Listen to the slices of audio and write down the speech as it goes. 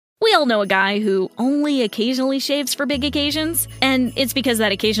all know a guy who only occasionally shaves for big occasions, and it's because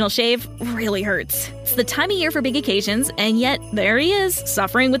that occasional shave really hurts. It's the time of year for big occasions, and yet there he is,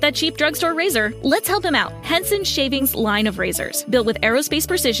 suffering with that cheap drugstore razor. Let's help him out. Henson Shaving's line of razors, built with aerospace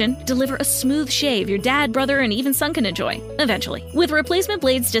precision, deliver a smooth shave your dad, brother, and even son can enjoy, eventually. With replacement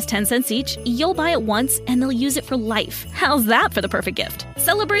blades just 10 cents each, you'll buy it once and they'll use it for life. How's that for the perfect gift?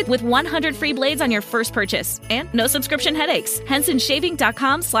 Celebrate with 100 free blades on your first purchase, and no subscription headaches.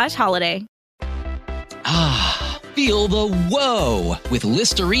 HensonShaving.com/holiday. Feel the whoa with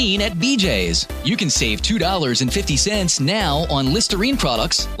Listerine at BJ's. You can save $2.50 now on Listerine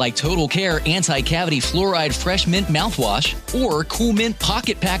products like Total Care Anti-Cavity Fluoride Fresh Mint Mouthwash or Cool Mint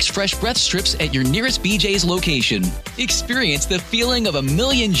Pocket Packs Fresh Breath Strips at your nearest BJ's location. Experience the feeling of a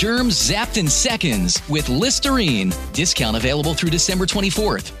million germs zapped in seconds with Listerine. Discount available through December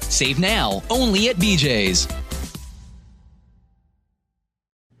 24th. Save now, only at BJ's.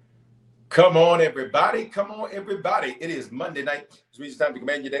 Come on, everybody. Come on, everybody. It is Monday night. It's time to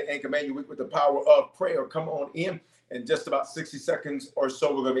command your day and command your week with the power of prayer. Come on in. In just about 60 seconds or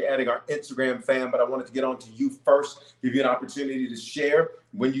so, we're going to be adding our Instagram fam, but I wanted to get on to you first, give you an opportunity to share.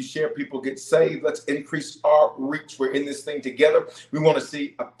 When you share, people get saved. Let's increase our reach. We're in this thing together. We want to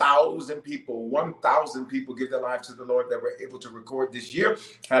see 1,000 people, 1,000 people give their lives to the Lord that we're able to record this year.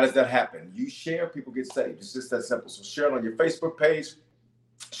 How does that happen? You share, people get saved. It's just that simple. So share it on your Facebook page.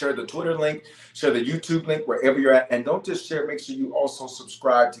 Share the Twitter link, share the YouTube link, wherever you're at. And don't just share, make sure you also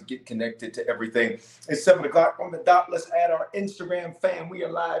subscribe to get connected to everything. It's 7 o'clock on the dot. Let's add our Instagram fam. We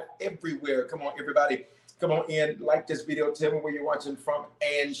are live everywhere. Come on, everybody. Come on in, like this video, tell me where you're watching from,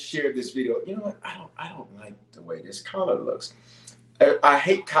 and share this video. You know what? I don't like the way this collar looks. I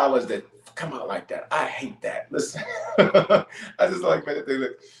hate collars that come out like that. I hate that. Listen, I just like when they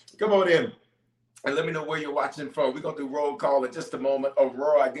look. Come on in. And let me know where you're watching from. We're going to do roll call in just a moment.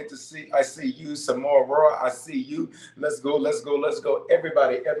 Aurora, I see you. Some more. Aurora, I see you. Let's go, let's go, let's go.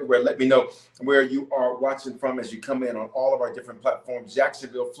 Everybody, everywhere, let me know where you are watching from as you come in on all of our different platforms.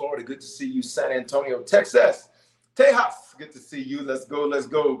 Jacksonville, Florida, good to see you. San Antonio, Texas. Tejas, good to see you. Let's go, let's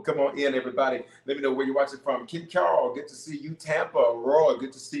go. Come on in, everybody. Let me know where you're watching from. King Carl, good to see you. Tampa, Aurora,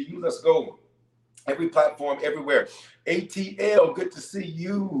 good to see you. Let's go. Every platform, everywhere. ATL, good to see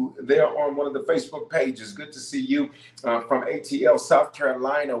you there on one of the Facebook pages. Good to see you from ATL, South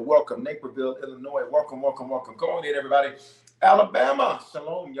Carolina. Welcome. Naperville, Illinois. Welcome, welcome, welcome. Go on in, everybody. Alabama,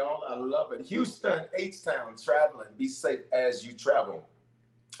 shalom, y'all. I love it. Houston, H-Town, traveling. Be safe as you travel.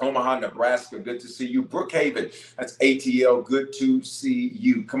 Omaha, Nebraska, good to see you. Brookhaven, that's ATL, good to see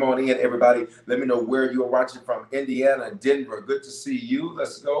you. Come on in, everybody. Let me know where you're watching from. Indiana, Denver, good to see you.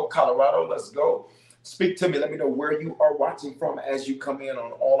 Let's go. Colorado, let's go. Speak to me. Let me know where you are watching from as you come in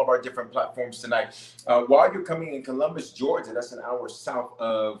on all of our different platforms tonight. While you're coming in Columbus, Georgia, that's an hour south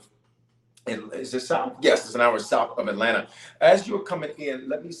of is it south? Yes, it's an hour south of Atlanta. As you're coming in,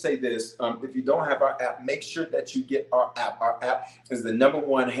 let me say this. If you don't have our app, make sure that you get our app. Our app is the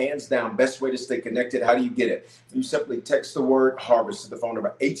 #1, hands down, best way to stay connected. How do you get it? You simply text the word Harvest to the phone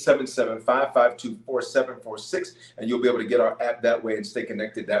number 877-552-4746, and you'll be able to get our app that way and stay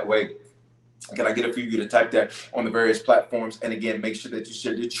connected that way. Can I get a few of you to type that on the various platforms? And again, make sure that you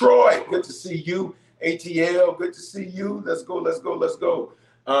share. Detroit, good to see you. ATL, good to see you. Let's go, let's go, let's go.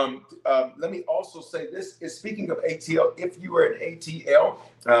 Let me also say this is speaking of ATL, if you are an ATL,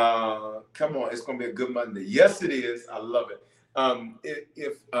 come on, it's going to be a good Monday. Yes, it is. I love it.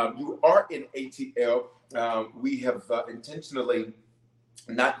 If you are in ATL, we have intentionally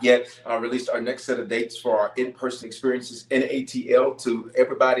not yet released our next set of dates for our in-person experiences in ATL. To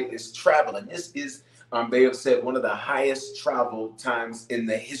everybody is traveling. This is, they have said, one of the highest travel times in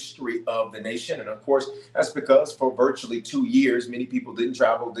the history of the nation. And of course, that's because for virtually 2 years, many people didn't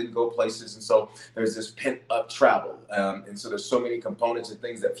travel, didn't go places. And so there's this pent up travel. And so there's so many components and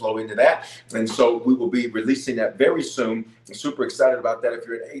things that flow into that. And so we will be releasing that very soon. I'm super excited about that. If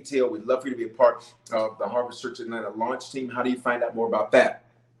you're at ATL, we'd love for you to be a part of the Harvard Search Atlanta launch team. How do you find out more about that?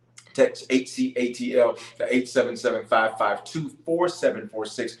 Text HCATL to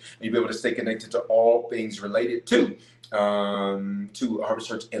 877-552-4746, and you'll be able to stay connected to all things related to Harvard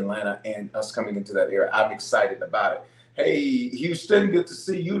Search Atlanta and us coming into that area. I'm excited about it. Hey, Houston, good to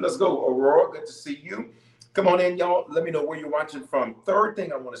see you. Let's go. Aurora, good to see you. Come on in, y'all. Let me know where you're watching from. Third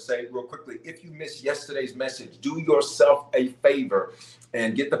thing I want to say real quickly, if you missed yesterday's message, do yourself a favor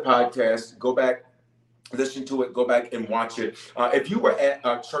and get the podcast, go back, listen to it, go back and watch it. If you were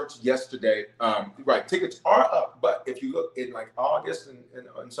at church yesterday, right, tickets are up, but if you look in like August and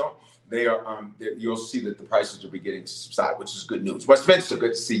so on, they are, you'll see that the prices are beginning to subside, which is good news. Westminster,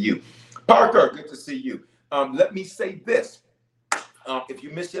 good to see you. Parker, good to see you. Let me say this. If you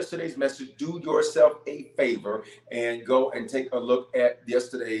missed yesterday's message, do yourself a favor and go and take a look at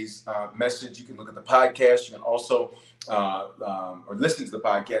yesterday's message. You can look at the podcast. You can also, or listen to the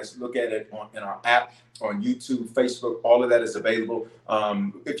podcast, look at it in our app, on YouTube, Facebook. All of that is available.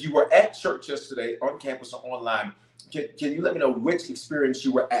 If you were at church yesterday, on campus or online, can you let me know which experience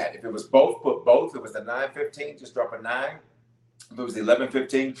you were at? If it was both, put both. If it was the 9:15, just drop a 9. If it was the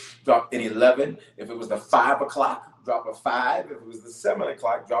 11:15, drop an 11. If it was the 5 o'clock, drop a 5. If it was the 7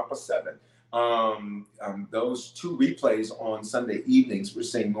 o'clock, drop a 7. Those two replays on Sunday evenings, we're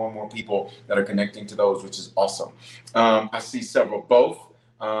seeing more and more people that are connecting to those, which is awesome. I see several both.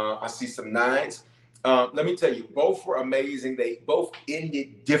 I see some 9s. Let me tell you, both were amazing. They both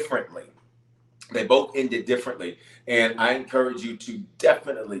ended differently. And I encourage you to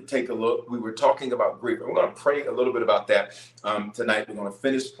definitely take a look. We were talking about grief. We're going to pray a little bit about that tonight. We're going to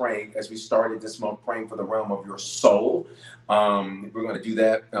finish praying as we started this month, praying for the realm of your soul. We're going to do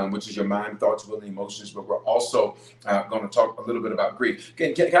that, which is your mind, thoughts, will, and emotions. But we're also going to talk a little bit about grief. Can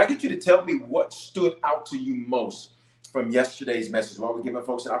I get you to tell me what stood out to you most from yesterday's message? While we're giving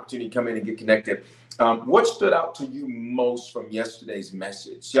folks an opportunity to come in and get connected. What stood out to you most from yesterday's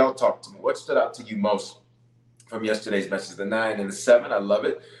message? Y'all talk to me. What stood out to you most from yesterday's message? The 9 and the 7. I love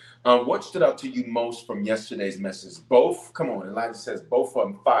it. What stood out to you most from yesterday's message? Both. Come on. Elijah says both of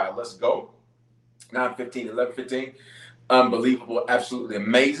them fire. Let's go. 9:15, 11:15. Unbelievable. Absolutely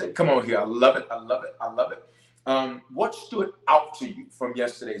amazing. Come on here. I love it. What stood out to you from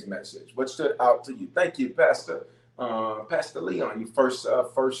yesterday's message? What stood out to you? Thank you, Pastor Leon. You first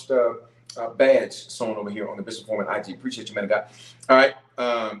badge sewn over here on the Bishop Foreman IG. Appreciate you, man of God. All right.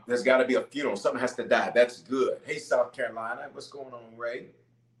 There's got to be a funeral. Something has to die. That's good. Hey, South Carolina. What's going on, Ray?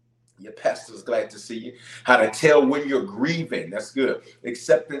 Your pastor's glad to see you. How to tell when you're grieving. That's good.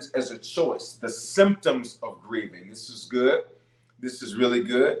 Acceptance as a choice. The symptoms of grieving. This is good. This is really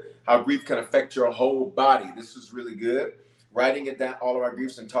good. How grief can affect your whole body. This is really good. Writing it down, all of our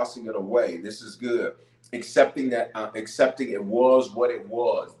griefs, and tossing it away. This is good. Accepting it was what it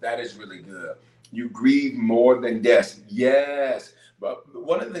was. That is really good. You grieve more than death. Yes. But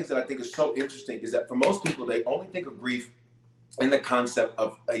one of the things that I think is so interesting is that for most people, they only think of grief in the concept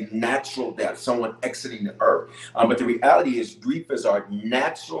of a natural death, someone exiting the earth. But the reality is grief is our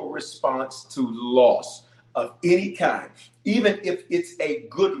natural response to loss of any kind, even if it's a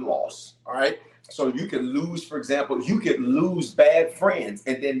good loss. All right. So you can lose, for example, you could lose bad friends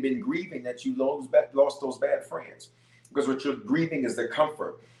and then been grieving that you lost those bad friends. Because what you're grieving is the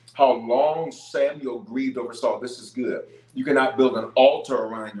comfort. How long Samuel grieved over Saul. This is good. You cannot build an altar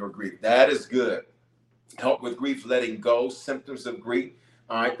around your grief. That is good. Help with grief, letting go, symptoms of grief.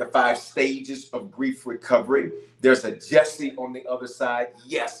 All right, the 5 stages of grief recovery. There's a Jesse on the other side,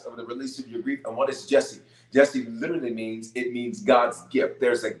 yes, of the release of your grief. And what is Jesse? Jesse literally means God's gift.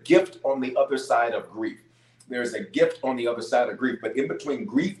 There's a gift on the other side of grief. There's a gift on the other side of grief. But in between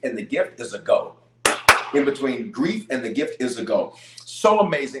grief and the gift is a go. In between grief and the gift is a go. So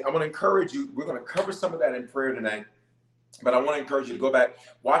amazing. I want to encourage you. We're going to cover some of that in prayer tonight. But I want to encourage you to go back,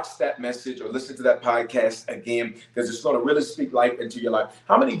 watch that message or listen to that podcast again, because it's going to really speak life into your life.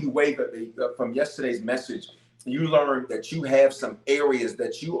 How many of you wake up from yesterday's message, you learned that you have some areas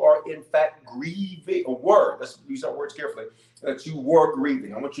that you are in fact grieving, or were, let's use our words carefully, that you were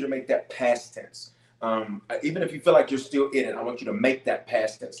grieving. I want you to make that past tense. Even if you feel like you're still in it, I want you to make that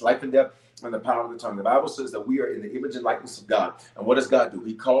past tense. Life and death and the power of the tongue. The Bible says that we are in the image and likeness of God. And what does God do?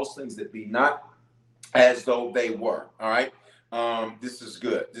 He calls things that be not as though they were. All right. This is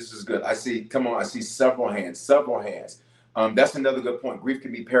good. This is good. I see several hands. That's another good point. Grief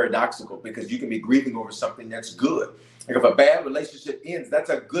can be paradoxical because you can be grieving over something that's good. Like if a bad relationship ends, that's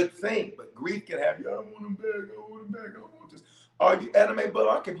a good thing. But grief can have you, I don't want him back. I don't want him back. I don't want this. Are you anime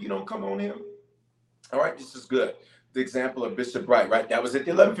Bullock if you don't come on him? All right. This is good. The example of Bishop Bright, right? That was at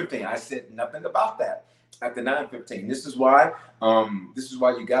the 11:15. I said nothing about that at the 9:15. This is why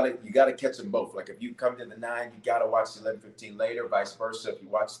you gotta catch them both. Like if you come to the 9, you gotta watch the 11:15 later, vice versa. If you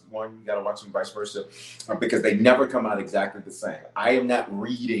watch the 1, you gotta watch them vice versa, because they never come out exactly the same. I am not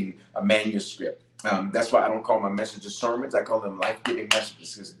reading a manuscript. That's why I don't call my messages sermons. I call them life-giving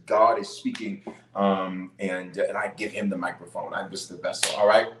messages, because God is speaking, and I give him the microphone. I'm just the vessel. All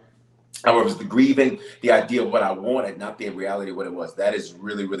right. However, it's the grieving, the idea of what I wanted, not the reality of what it was. That is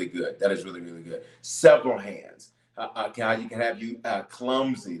really, really good. That is really, really good. Several hands. You can have you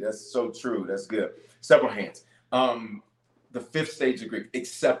clumsy. That's so true. That's good. Several hands. the fifth stage of grief,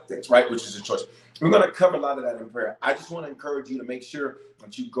 acceptance, right? Which is a choice. We're going to cover a lot of that in prayer. I just want to encourage you to make sure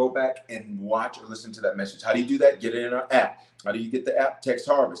that you go back and watch or listen to that message. How do you do that? Get it in our app. How do you get the app? Text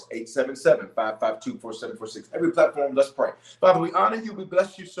Harvest, 877-552-4746. Every platform, let's pray. Father, we honor you. We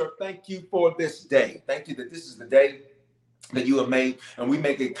bless you, sir. Thank you for this day. Thank you that this is the day that you have made, and we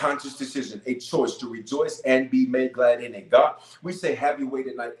make a conscious decision, a choice to rejoice and be made glad in it. God, we say, have your way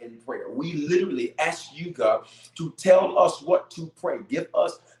tonight in prayer. We literally ask you, God, to tell us what to pray. Give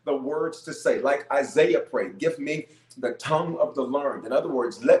us the words to say, like Isaiah prayed. Give me the tongue of the learned. In other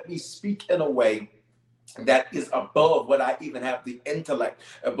words, let me speak in a way that is above what I even have the intellect,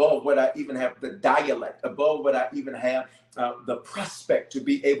 above what I even have the dialect, above what I even have the prospect to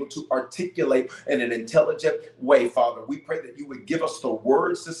be able to articulate in an intelligent way, Father. We pray that you would give us the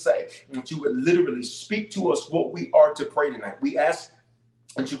words to say, and that you would literally speak to us what we are to pray tonight. We ask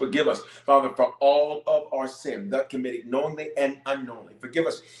that you forgive us, Father, for all of our sin that committed knowingly and unknowingly. Forgive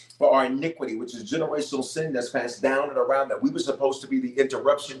us for our iniquity, which is generational sin that's passed down and around that we were supposed to be the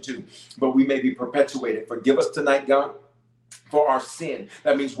interruption to, but we may be perpetuated. Forgive us tonight, God, for our sin.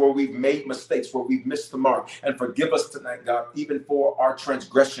 That means where we've made mistakes, where we've missed the mark. And forgive us tonight, God, even for our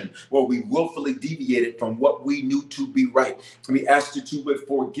transgression, where we willfully deviated from what we knew to be right. We ask you to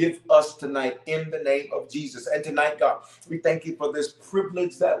forgive us tonight in the name of Jesus. And tonight, God, we thank you for this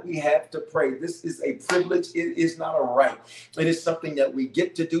privilege that we have to pray. This is a privilege. It is not a right. It is something that we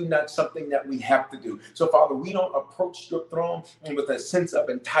get to do, not something that we have to do. So, Father, we don't approach your throne with a sense of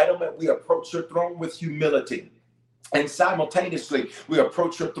entitlement. We approach your throne with humility. And simultaneously, we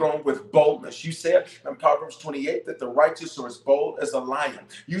approach your throne with boldness. You said in Proverbs 28 that the righteous are as bold as a lion.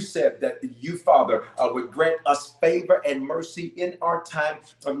 You said that you, Father, would grant us favor and mercy in our time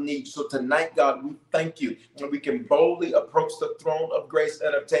of need. So tonight, God, we thank you. And we can boldly approach the throne of grace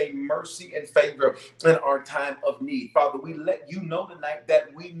and obtain mercy and favor in our time of need. Father, we let you know tonight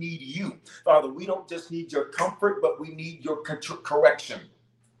that we need you. Father, we don't just need your comfort, but we need your correction.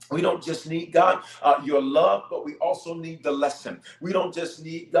 We don't just need, God, your love, but we also need the lesson. We don't just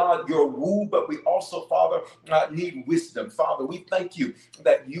need, God, your woo, but we also, Father, need wisdom. Father, we thank you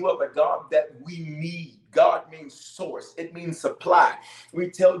that you are the God that we need. God means source. It means supply. We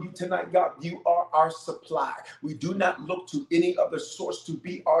tell you tonight, God, you are our supply. We do not look to any other source to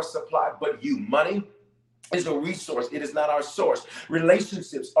be our supply but you. Money is a resource. It is not our source.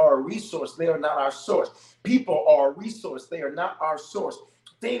 Relationships are a resource. They are not our source. People are a resource. They are not our source.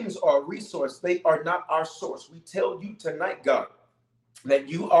 Things are a resource. They are not our source. We tell you tonight, God, that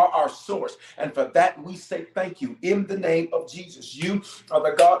you are our source. And for that, we say thank you in the name of Jesus. You are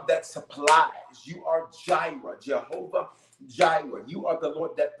the God that supplies. You are Jireh, Jehovah Jireh. You are the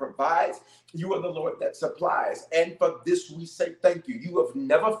Lord that provides. You are the Lord that supplies. And for this, we say thank you. You have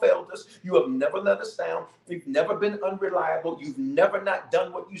never failed us. You have never let us down. You've never been unreliable. You've never not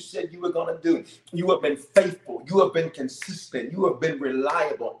done what you said you were going to do. You have been faithful. You have been consistent. You have been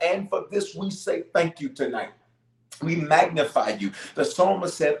reliable. And for this, we say thank you tonight. We magnify you. The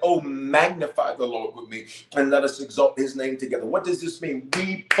psalmist said, oh, magnify the Lord with me and let us exalt his name together. What does this mean?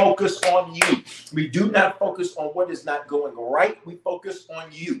 We focus on you. We do not focus on what is not going right. We focus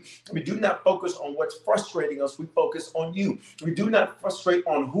on you. We do not focus on what's frustrating us. We focus on you. We do not frustrate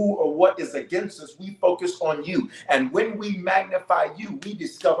on who or what is against us. We focus on you. And when we magnify you, we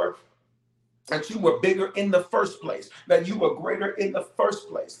discover that you were bigger in the first place, that you were greater in the first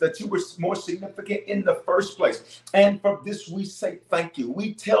place, that you were more significant in the first place. And for this, we say thank you.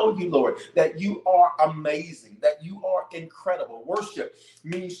 We tell you, Lord, that you are amazing, that you are incredible. Worship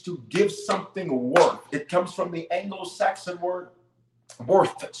means to give something worth. It comes from the Anglo-Saxon word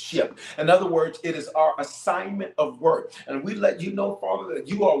worthship. In other words, it is our assignment of worth. And we let you know, Father, that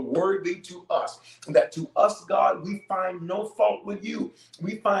you are worthy to us. That to us, God, we find no fault with you.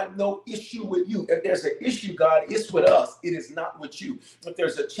 We find no issue with you. If there's an issue, God, it's with us. It is not with you. If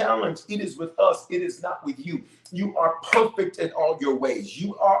there's a challenge, it is with us. It is not with you. You are perfect in all your ways.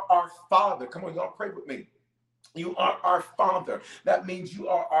 You are our Father. Come on, y'all, pray with me. You are our Father. That means you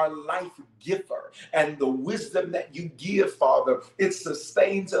are our life giver. And the wisdom that you give, Father, it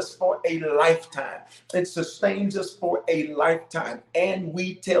sustains us for a lifetime. It sustains us for a lifetime. And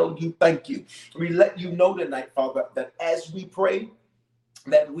we tell you thank you. We let you know tonight, Father, that as we pray,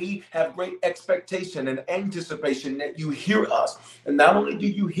 that we have great expectation and anticipation that you hear us. And not only do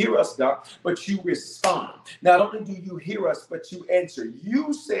you hear us, God, but you respond. Not only do you hear us, but you answer.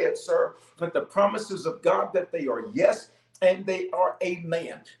 You said, sir, that the promises of God, that they are yes and they are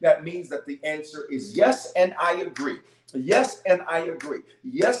amen. That means that the answer is yes, and I agree. Yes, and I agree.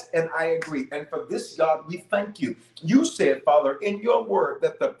 Yes, and I agree. And for this, God, we thank you. You said, Father, in your word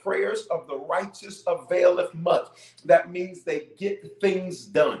that the prayers of the righteous availeth much. That means they get things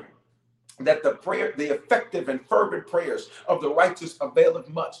done. That the effective and fervent prayers of the righteous availeth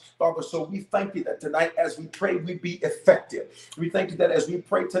much. Father, so we thank you that tonight as we pray, we be effective. We thank you that as we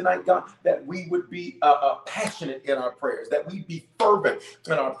pray tonight, God, that we would be passionate in our prayers, that we be fervent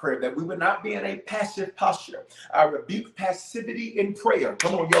in our prayer, that we would not be in a passive posture. I rebuke passivity in prayer.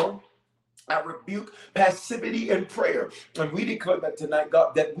 Come on, y'all. I rebuke passivity in prayer. And we declare that tonight,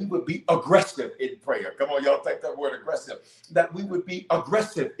 God, that we would be aggressive in prayer. Come on, y'all, take that word aggressive. That we would be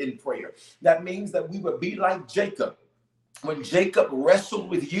aggressive in prayer. That means that we would be like Jacob. When Jacob wrestled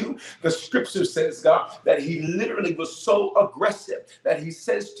with you, the scripture says, God, that he literally was so aggressive that he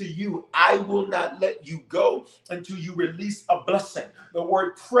says to you, I will not let you go until you release a blessing. The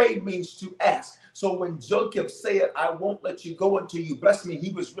word pray means to ask. So when Jacob said, I won't let you go until you bless me,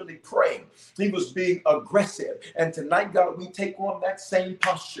 he was really praying. He was being aggressive. And tonight, God, we take on that same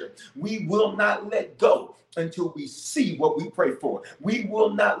posture. We will not let go until we see what we pray for. We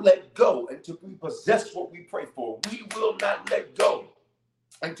will not let go until we possess what we pray for. We will not let go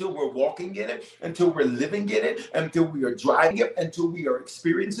until we're walking in it, until we're living in it, until we are driving it, until we are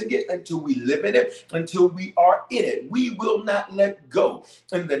experiencing it, until we live in it, until we are in it. We will not let go.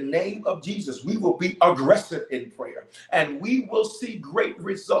 In the name of Jesus, we will be aggressive in prayer, and we will see great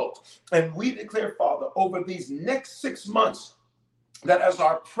results. And we declare, Father, over these next 6 months, that as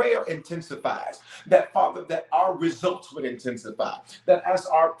our prayer intensifies, that, Father, that our results would intensify, that as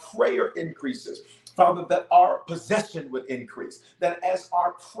our prayer increases, Father, that our possession would increase, that as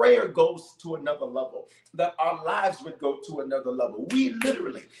our prayer goes to another level, that our lives would go to another level. We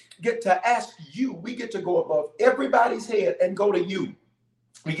literally get to ask you, we get to go above everybody's head and go to you.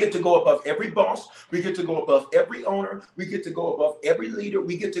 We get to go above every boss. We get to go above every owner. We get to go above every leader.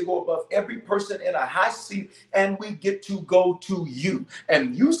 We get to go above every person in a high seat, and we get to go to you.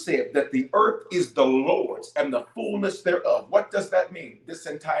 And you said that the earth is the Lord's and the fullness thereof. What does that mean? This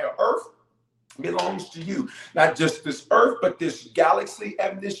entire earth belongs to you. Not just this earth, but this galaxy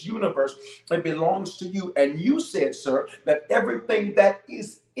and this universe. It belongs to you. And you said, sir, that everything that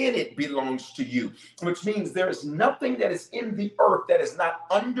is in it belongs to you, which means there is nothing that is in the earth that is not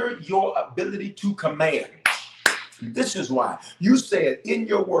under your ability to command. This is why you said in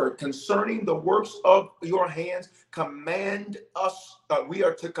your word concerning the works of your hands, command us. We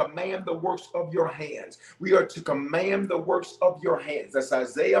are to command the works of your hands. We are to command the works of your hands. That's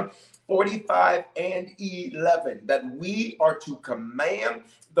Isaiah 45 and 11, that we are to command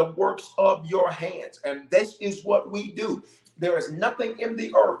the works of your hands. And this is what we do. There is nothing in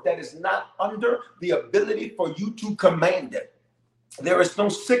the earth that is not under the ability for you to command it. There is no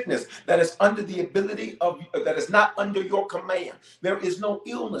sickness that is under the ability of, that is not under your command. There is no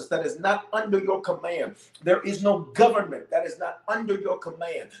illness that is not under your command. There is no government that is not under your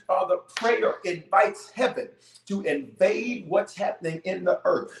command. Father, prayer invites heaven to invade what's happening in the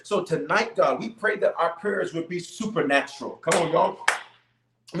earth. So tonight, God, we pray that our prayers would be supernatural. Come on, y'all.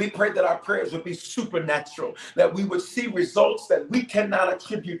 We pray that our prayers would be supernatural, that we would see results that we cannot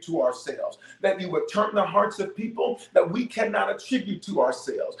attribute to ourselves, that you would turn the hearts of people that we cannot attribute to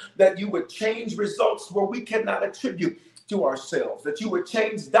ourselves, that you would change results where we cannot attribute to ourselves, that you would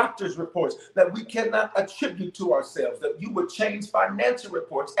change doctors' reports that we cannot attribute to ourselves, that you would change financial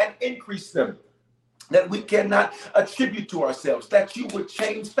reports and increase them that we cannot attribute to ourselves, that you would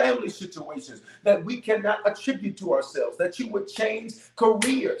change family situations that we cannot attribute to ourselves, that you would change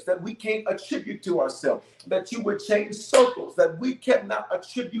careers that we can't attribute to ourselves, that you would change circles that we cannot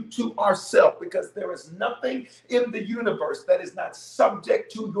attribute to ourselves, because there is nothing in the universe that is not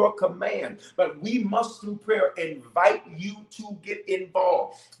subject to your command. But we must, through prayer, invite you to get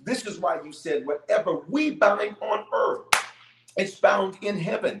involved. This is why you said, whatever we bind on earth, it's bound in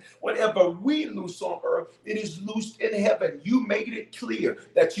heaven. Whatever we loose on earth, it is loosed in heaven. You made it clear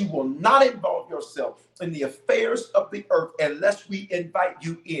that you will not involve yourself in the affairs of the earth unless we invite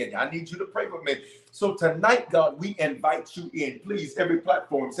you in. I need you to pray with me. So tonight, God, we invite you in. Please, every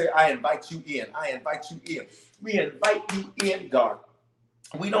platform, say, I invite you in. I invite you in. We invite you in, God.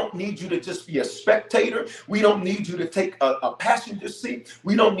 We don't need you to just be a spectator. We don't need you to take a passenger seat.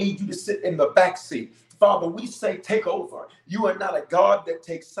 We don't need you to sit in the back seat. Father, we say take over. You are not a God that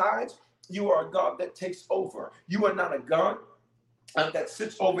takes sides. You are a God that takes over. You are not a God that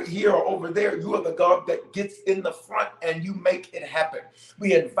sits over here or over there. You are the God that gets in the front and you make it happen.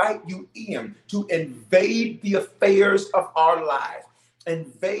 We invite you in to invade the affairs of our lives.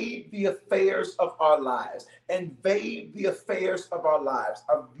 invade the affairs of our lives, invade the affairs of our lives,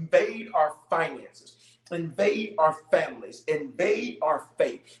 invade our finances, invade our families, invade our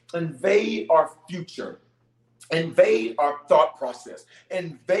faith, invade our future, invade our thought process,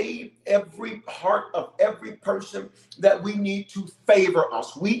 invade every heart of every person that we need to favor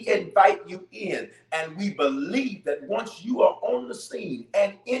us. We invite you in, and we believe that once you are on the scene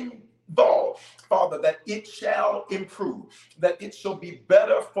and involved, Father, that it shall improve, that it shall be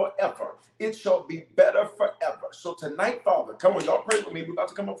better forever. It shall be better forever. So tonight, Father, come on, y'all pray with me. We're about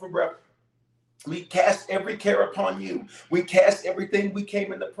to come up for breath. We cast every care upon you. We cast everything we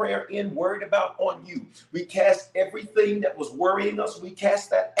came into prayer in, worried about on you. We cast everything that was worrying us. We cast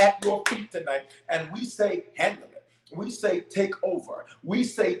that at your feet tonight. And we say, handle it. We say, take over. We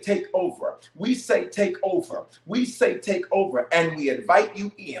say, take over. We say, take over. We say, take over. And we invite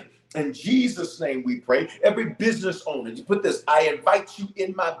you in. In Jesus' name we pray. Every business owner, you put this, I invite you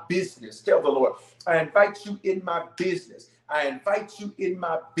in my business. Tell the Lord, I invite you in my business. I invite you in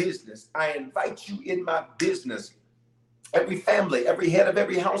my business. I invite you in my business. Every family, every head of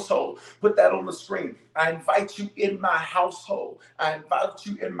every household, put that on the screen. I invite you in my household. I invite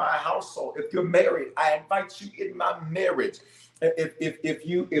you in my household. If you're married, I invite you in my marriage. If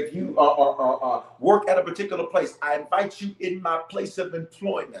you work at a particular place, I invite you in my place of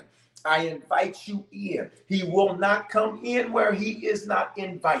employment. I invite you in. He will not come in where he is not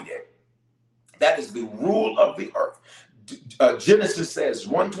invited. That is the rule of the earth. Genesis says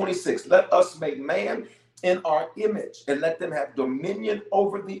 1:26, let us make man in our image and let them have dominion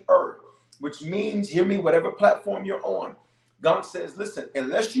over the earth, which means, hear me, whatever platform you're on, God says, listen,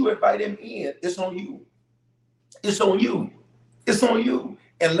 unless you invite him in, it's on you. It's on you. It's on you.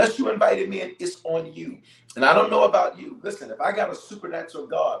 Unless you invite him in, it's on you. And I don't know about you. Listen, if I got a supernatural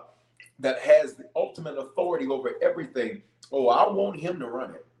God that has the ultimate authority over everything, oh, I want him to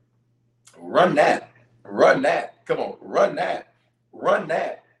run it. Run that. Run that. Come on. Run that. Run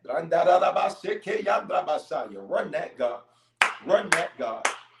that. Run that, God. Run that, God.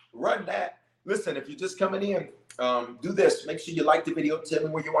 Run that. Listen, if you're just coming in, do this. Make sure you like the video. Tell me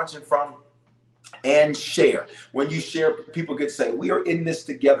where you're watching from. And share. When you share, people get saved. We are in this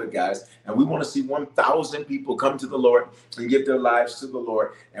together, guys, and we want to see 1,000 people come to the Lord and give their lives to the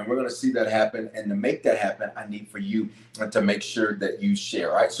Lord, and we're going to see that happen. And to make that happen, I need for you to make sure that you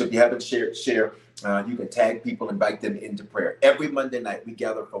share. All right, so if you haven't shared, share. You can tag people, invite them into prayer. Every Monday night, we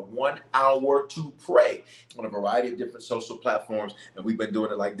gather for 1 hour to pray on a variety of different social platforms, and we've been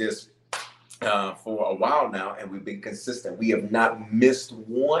doing it like this for a while now, and we've been consistent. We have not missed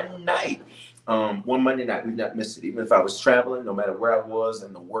one night. One Monday night, we've not missed it. Even if I was traveling, no matter where I was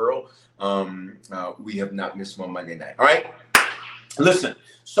in the world, we have not missed one Monday night. All right. Listen,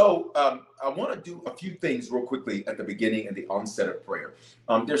 so I want to do a few things real quickly at the beginning and the onset of prayer.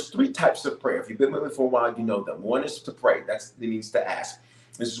 There's 3 types of prayer. If you've been with me for a while, you know them. One is to pray. It means to ask.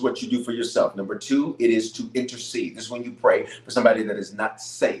 This is what you do for yourself. Number 2, it is to intercede. This is when you pray for somebody that is not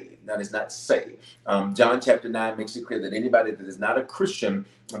saved. John chapter 9 makes it clear that anybody that is not a Christian,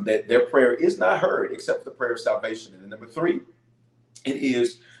 that their prayer is not heard except for the prayer of salvation. And then number 3, it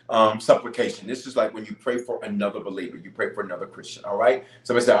is supplication. This is like when you pray for another believer, you pray for another Christian. All right.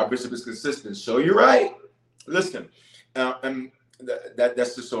 Somebody said our bishop is consistent. So you're right. Listen, and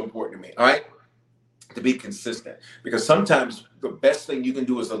that's just so important to me. All right. To be consistent, because sometimes the best thing you can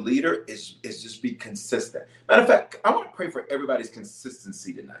do as a leader is just be consistent. Matter of fact, I want to pray for everybody's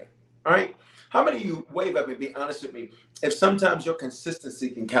consistency tonight. All right. How many of you, wave at me, be honest with me, if sometimes your consistency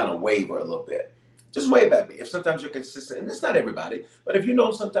can kind of waver a little bit? Just wave at me if sometimes you're consistent. And it's not everybody, but if you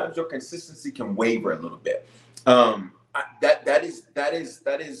know sometimes your consistency can waver a little bit. That is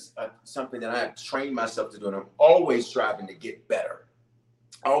something that I have trained myself to do, and I'm always striving to get better.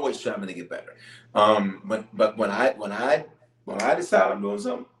 Always striving to get better. But when I decide I'm doing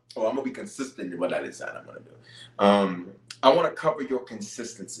something, I'm gonna be consistent in what I decide I'm gonna do. I want to cover your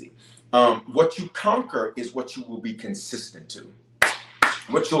consistency. What you conquer is what you will be consistent to.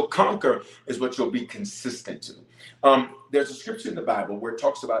 What you'll conquer is what you'll be consistent to. There's a scripture in the Bible where it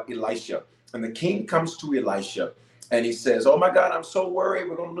talks about Elisha, and the king comes to Elisha and he says, oh my God, I'm so worried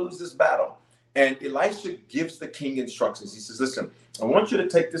we're going to lose this battle. And Elisha gives the king instructions. He says, listen, I want you to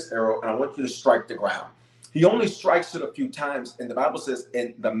take this arrow and I want you to strike the ground. He only strikes it a few times. And the Bible says,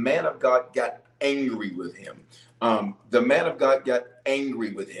 and the man of God got angry with him. The man of God got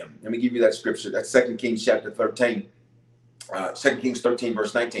angry with him. Let me give you that scripture. That's 2 Kings chapter 13. 2 Kings 13,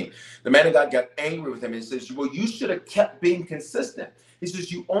 verse 19. The man of God got angry with him and says, well, you should have kept being consistent. He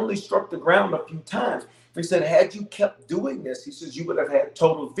says, you only struck the ground a few times. He said, had you kept doing this, he says, you would have had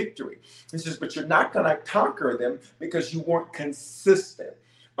total victory. He says, but you're not going to conquer them because you weren't consistent.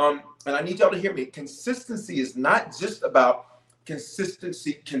 And I need y'all to hear me. Consistency is not just about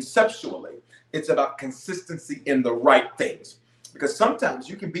consistency conceptually. It's about consistency in the right things. Because sometimes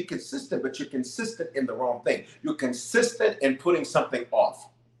you can be consistent, but you're consistent in the wrong thing. You're consistent in putting something off.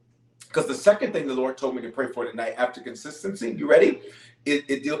 Because the second thing the Lord told me to pray for tonight after consistency, you ready?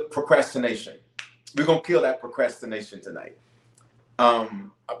 It deals procrastination. We're going to kill that procrastination tonight.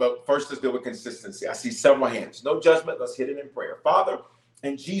 But first, let's deal with consistency. I see several hands. No judgment. Let's hit it in prayer. Father,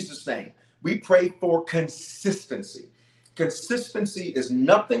 in Jesus' name, we pray for consistency. Consistency is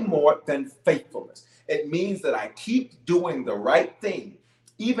nothing more than faithfulness. It means that I keep doing the right thing,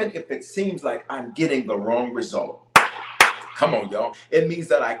 even if it seems like I'm getting the wrong result. Come on, y'all. It means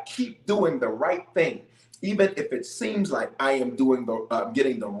that I keep doing the right thing, even if it seems like I am getting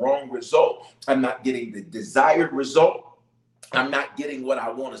the wrong result. I'm not getting the desired result. I'm not getting what I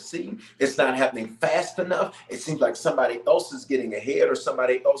want to see. It's not happening fast enough. It seems like somebody else is getting ahead or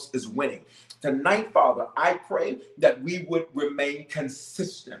somebody else is winning. Tonight, Father, I pray that we would remain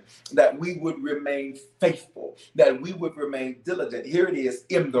consistent, that we would remain faithful, that we would remain diligent. Here it is,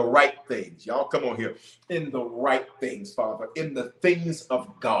 in the right things. Y'all come on here. In the right things, Father, in the things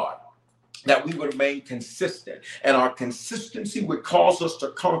of God. That we would remain consistent, and our consistency would cause us to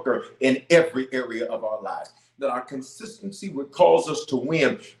conquer in every area of our lives. That our consistency would cause us to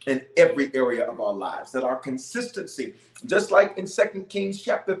win in every area of our lives. That our consistency, just like in 2 Kings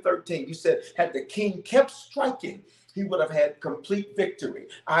chapter 13, you said, had the king kept striking, he would have had complete victory.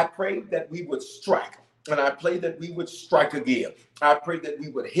 I pray that we would strike, and I pray that we would strike again. I pray that we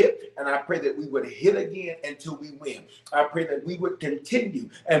would hit, and I pray that we would hit again until we win. I pray that we would continue,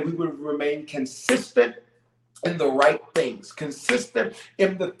 and we would remain consistent in the right things, consistent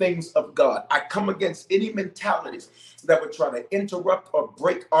in the things of God. I come against any mentalities that would try to interrupt or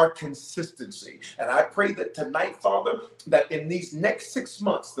break our consistency. And I pray that tonight, Father, that in these next 6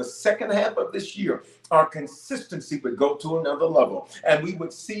 months, the second half of this year, our consistency would go to another level and we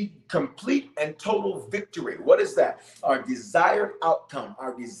would see complete and total victory. What is that? Our desired outcome,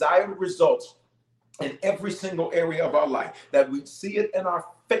 our desired results in every single area of our life, that we'd see it in our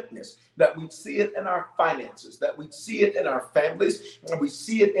fitness, that we'd see it in our finances, that we'd see it in our families, and we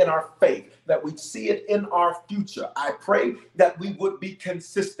see it in our faith, that we'd see it in our future. I pray that we would be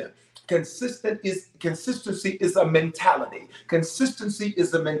consistent. Consistency is a mentality. Consistency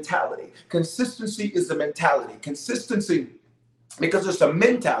is a mentality. Consistency is a mentality. Consistency, because it's a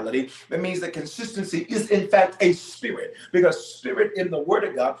mentality, that means that consistency is in fact a spirit. Because spirit in the word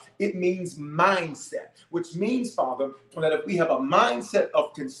of God, it means mindset, which means, Father, that if we have a mindset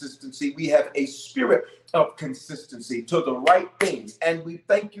of consistency, we have a spirit of consistency to the right things. And we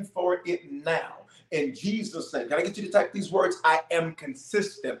thank you for it now. In Jesus' name. Can I get you to type these words? I am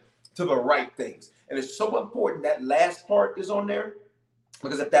consistent to the right things. And it's so important that last part is on there,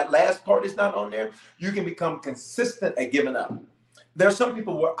 because if that last part is not on there, you can become consistent at giving up. There are some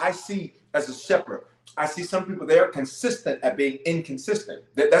people where I see as a shepherd, I see some people, they are consistent at being inconsistent.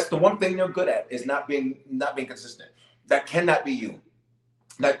 That's the one thing they're good at, is not being consistent. That cannot be you.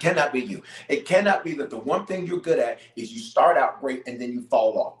 That cannot be you. It cannot be that the one thing you're good at is you start out great and then you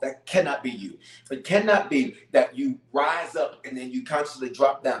fall off. That cannot be you. It cannot be that you rise up and then you constantly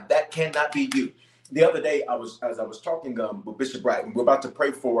drop down. That cannot be you. The other day, as I was talking with Bishop Bratton, we're about to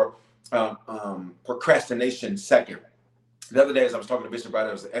pray for procrastination second. The other day, as I was talking to Bishop Bratton,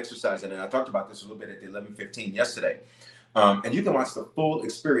 I was exercising, and I talked about this a little bit at the 11:15 yesterday. And you can watch the full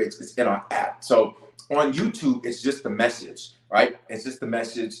experience. It's in our app. So on YouTube, it's just the message, right? It's just the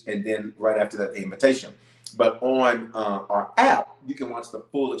message, and then right after that, the invitation. But on our app, you can watch the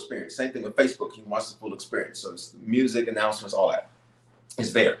full experience. Same thing with Facebook. You can watch the full experience. So it's music, announcements, all that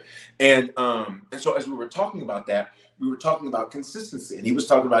is there. And so as we were talking about that, we were talking about consistency. And he was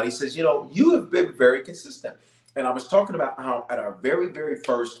talking about, he says, you know, you have been very consistent. And I was talking about how at our very, very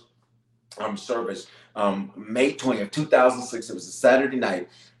first service, May 20th, 2006, it was a Saturday night.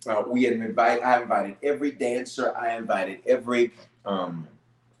 I invited every dancer. I invited every,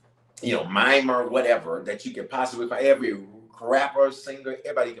 mimer, whatever that you could possibly find, every rapper, singer,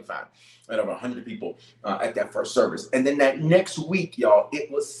 everybody you can find. And over 100 people at that first service. And then that next week, y'all, it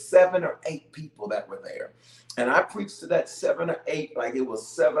was 7 or 8 people that were there. And I preached to that 7 or 8 like it was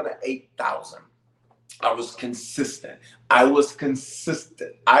 7 or 8,000. I was consistent. I was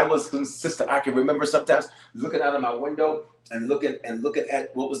consistent. I was consistent. I can remember sometimes looking out of my window and looking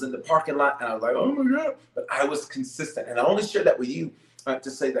at what was in the parking lot, and I was like, "Oh my God!" But I was consistent, and I only share that with you to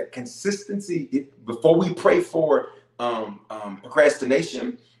say that consistency. Before we pray for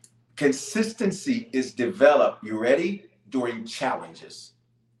procrastination, consistency is developed. You ready? During challenges.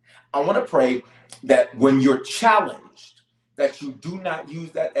 I want to pray that when you're challenged, that you do not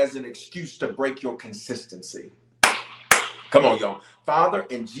use that as an excuse to break your consistency. Come on, y'all. Father,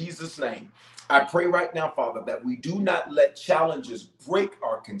 in Jesus' name, I pray right now, Father, that we do not let challenges break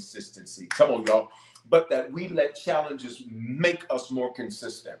our consistency. Come on, y'all. But that we let challenges make us more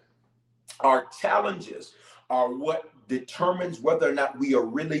consistent. Our challenges are what determines whether or not we are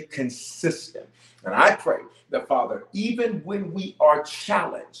really consistent. And I pray that, Father, even when we are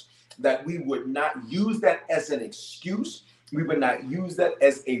challenged, that we would not use that as an excuse. We would not use that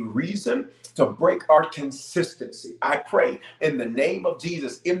as a reason to break our consistency. I pray in the name of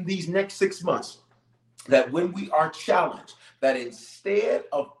Jesus in these next 6 months that when we are challenged, that instead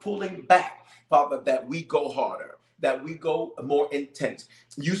of pulling back, Father, that we go harder, that we go more intense.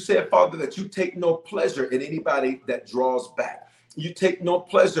 You said, Father, that you take no pleasure in anybody that draws back. You take no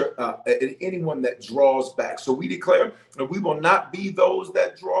pleasure in anyone that draws back. So we declare that we will not be those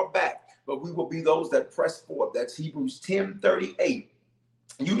that draw back, but we will be those that press forward. That's Hebrews 10:38.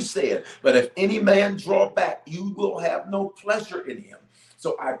 You said, but if any man draw back, you will have no pleasure in him.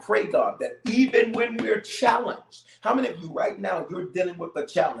 So I pray, God, that even when we're challenged, how many of you right now, you're dealing with a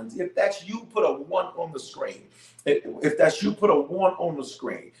challenge? If that's you, put a 1 on the screen. If that's you, put a 1 on the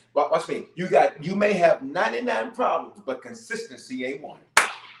screen. Watch me. You may have 99 problems, but consistency ain't one.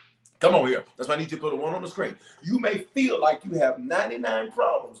 Come on here. That's why I need you to put a 1 on the screen. You may feel like you have 99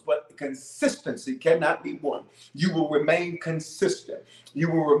 problems, but consistency cannot be one. You will remain consistent.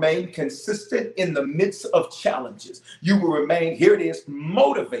 You will remain consistent in the midst of challenges. You will remain, here it is,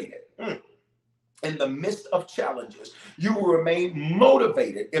 motivated. In the midst of challenges. You will remain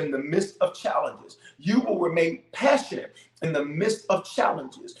motivated in the midst of challenges. You will remain passionate in the midst of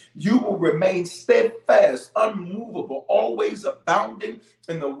challenges. You will remain steadfast, unmovable, always abounding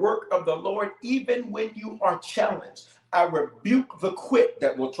in the work of the Lord, even when you are challenged. I rebuke the quit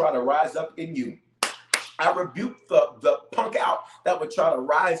that will try to rise up in you. I rebuke the punk out that will try to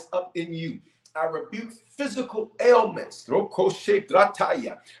rise up in you. I rebuke physical ailments. I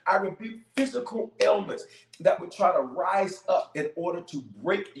rebuke physical ailments that would try to rise up in order to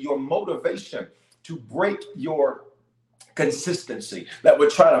break your motivation, to break your consistency, that would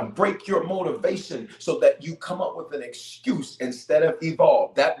try to break your motivation so that you come up with an excuse instead of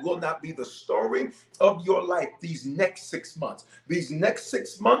evolve. That will not be the story of your life these next 6 months. These next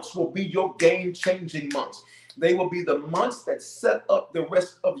 6 months will be your game-changing months. They will be the months that set up the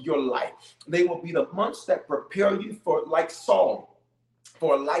rest of your life. They will be the months that prepare you for, like Saul,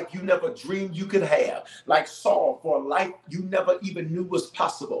 for a life you never dreamed you could have. Like Saul, for a life you never even knew was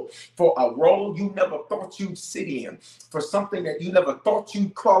possible. For a role you never thought you'd sit in. For something that you never thought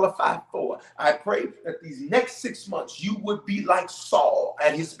you'd qualify for. I pray that these next 6 months you would be like Saul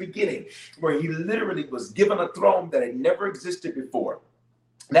at his beginning, where he literally was given a throne that had never existed before.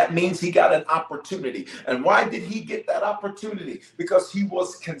 That means he got an opportunity. And why did he get that opportunity? Because he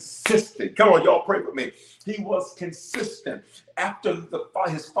was consistent. Come on, y'all, pray with me. He was consistent. After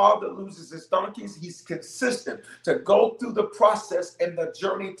his father loses his donkeys, he's consistent to go through the process and the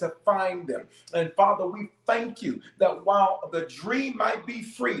journey to find them. And Father, we thank you that while the dream might be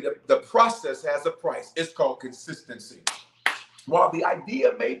free, the process has a price. It's called consistency. While the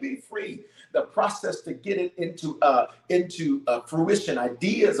idea may be free, the process to get it into fruition,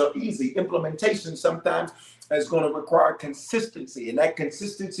 ideas are easy. Implementation sometimes is going to require consistency, and that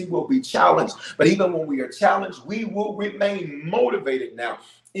consistency will be challenged. But even when we are challenged, we will remain motivated now.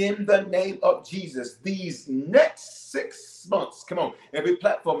 In the name of Jesus, these next 6 months, come on, every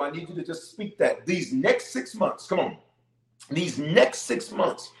platform, I need you to just speak that. These next 6 months, come on, these next 6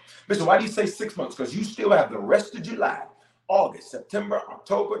 months. Listen, why do you say 6 months? Because you still have the rest of July, August, September,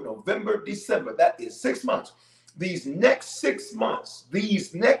 October, November, December. That is 6 months. These next 6 months,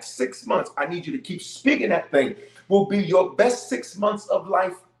 I need you to keep speaking that thing, will be your best 6 months of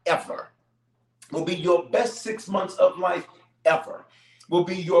life ever. Will be your best 6 months of life ever. Will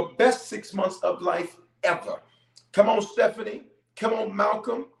be your best 6 months of life ever. Come on, Stephanie. Come on,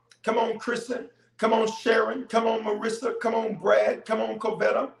 Malcolm. Come on, Kristen. Come on, Sharon. Come on, Marissa. Come on, Brad. Come on,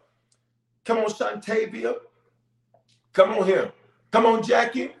 Covetta. Come on, Shantavia. Come on here. Come on,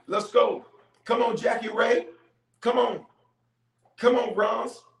 Jackie. Let's go. Come on, Jackie Ray. Come on. Come on,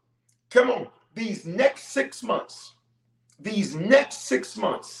 Ross. Come on. These next 6 months,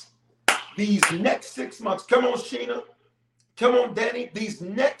 These next 6 months, come on, Sheena, come on, Danny, these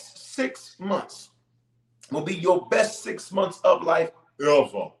next 6 months will be your best 6 months of life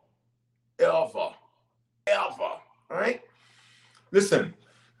ever, ever, ever. All right? Listen,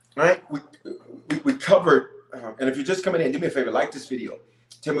 all right? We covered, and if you're just coming in, do me a favor, like this video.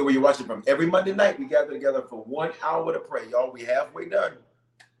 Tell me where you're watching from. Every Monday night, we gather together for 1 hour to pray. Y'all, we halfway done.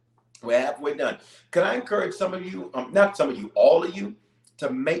 We're halfway done. Can I encourage some of you, not some of you, all of you,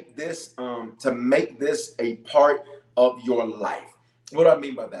 to make this a part of your life? What do I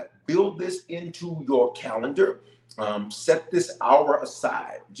mean by that? Build this into your calendar. Set this hour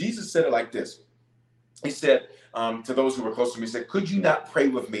aside. Jesus said it like this. He said to those who were close to me, he said, could you not pray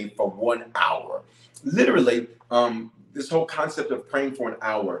with me for 1 hour? Literally, this whole concept of praying for an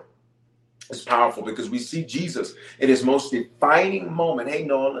hour is powerful because we see Jesus in his most defining moment. Hey,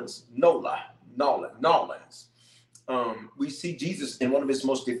 Nolans. We see Jesus in one of his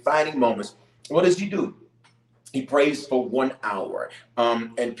most defining moments. What does he do? He prays for 1 hour.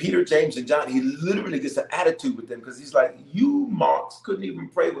 And Peter, James, and John, he literally gets an attitude with them because he's like, you marks couldn't even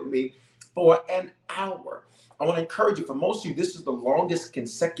pray with me for an hour. I want to encourage you, for most of you, this is the longest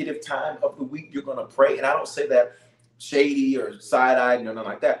consecutive time of the week you're going to pray. And I don't say that shady or side-eyed, nothing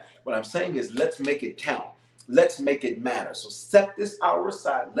like that. What I'm saying is, let's make it count. Let's make it matter. So set this hour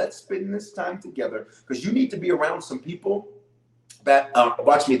aside. Let's spend this time together because you need to be around some people that,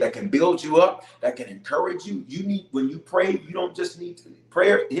 watch me, that can build you up, that can encourage you. You need, when you pray, you don't just need to,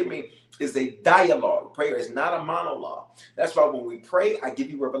 prayer, hear me, is a dialogue. Prayer is not a monologue. That's why when we pray, I give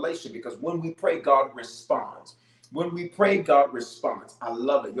you revelation, because when we pray, God responds. When we pray, God responds. I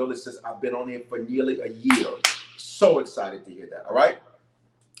love it. Yo, listen, I've been on here for nearly a year. So excited to hear that. All right.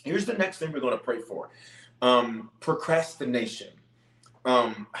 Here's the next thing we're going to pray for. Procrastination.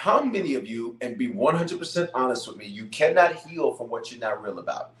 How many of you, and be 100% honest with me, you cannot heal from what you're not real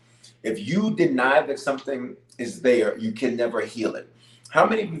about? If you deny that something is there, you can never heal it. How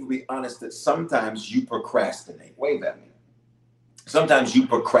many of you will be honest that sometimes you procrastinate? Wave at me. Sometimes you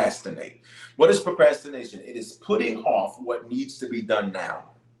procrastinate. What is procrastination? It is putting off what needs to be done now.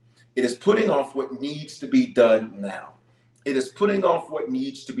 It is putting off what needs to be done now. It is putting off what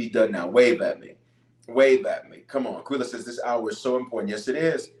needs to be done now. Wave at me. Wave at me. Come on. Aquila says this hour is so important. Yes, it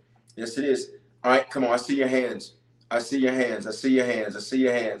is. Yes, it is. All right, come on. I see your hands. I see your hands. I see your hands. I see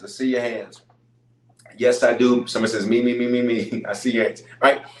your hands. I see your hands. Yes, I do. Someone says me. I see your hands.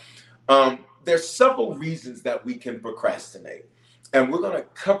 All right. There's several reasons that we can procrastinate. And we're going to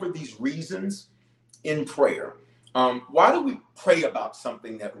cover these reasons in prayer. Why do we pray about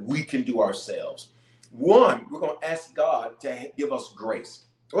something that we can do ourselves? One, we're going to ask God to give us grace.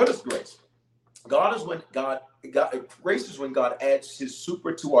 What is grace? Grace is when God adds his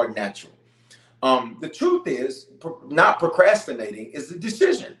super to our natural. The truth is, not procrastinating is a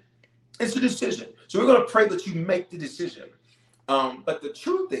decision. It's a decision. So we're going to pray that you make the decision. But the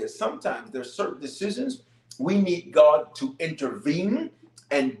truth is, sometimes there's certain decisions we need God to intervene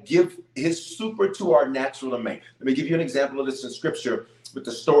and give his super to our natural to make. Let me give you an example of this in scripture with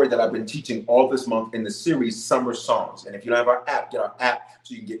the story that I've been teaching all this month in the series Summer Songs. And if you don't have our app, get our app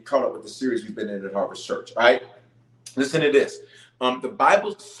so you can get caught up with the series we've been in at Harvest Church. All right? Listen to this. The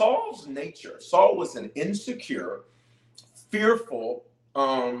Bible, Saul's nature. Saul was an insecure, fearful,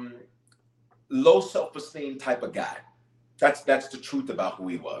 low self-esteem type of guy. That's the truth about who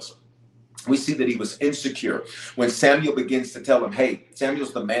he was. We see that he was insecure. When Samuel begins to tell him, hey,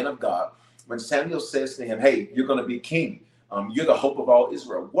 Samuel's the man of God. When Samuel says to him, hey, you're going to be king. You're the hope of all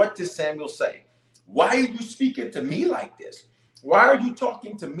Israel. What does Samuel say? Why are you speaking to me like this? Why are you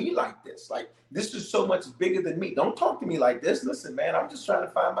talking to me like this? Like, this is so much bigger than me. Don't talk to me like this. Listen, man, I'm just trying to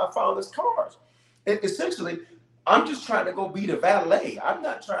find my father's cars. Essentially, I'm just trying to go be the valet. I'm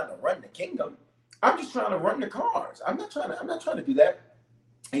not trying to run the kingdom. I'm just trying to run the cars. I'm not trying to do that.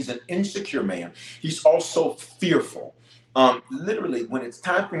 He's an insecure man. He's also fearful. Literally, when it's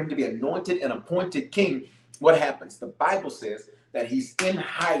time for him to be anointed and appointed king, what happens? The Bible says that he's in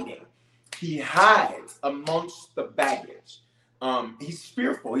hiding. He hides amongst the baggage. He's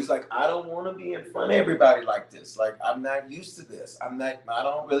fearful. He's like, I don't want to be in front of everybody like this. Like, I'm not used to this. I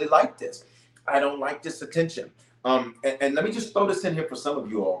don't really like this. I don't like this attention. And let me just throw this in here for some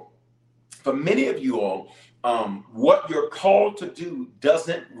of you all. For many of you all, what you're called to do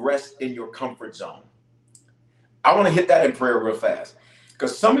doesn't rest in your comfort zone. I want to hit that in prayer real fast.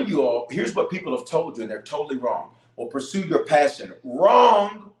 Because some of you all, here's what people have told you, and they're totally wrong. Or pursue your passion.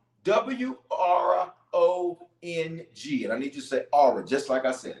 Wrong. W-R-O-N-G. And I need you to say aura, just like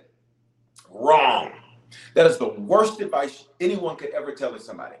I said it. Wrong. That is the worst advice anyone could ever tell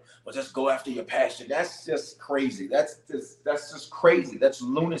somebody. Well, just go after your passion. That's just crazy. That's just crazy. That's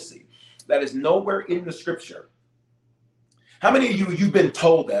lunacy. That is nowhere in the scripture. How many of you've been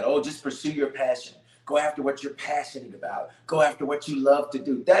told that? Oh, just pursue your passion. Go after what you're passionate about. Go after what you love to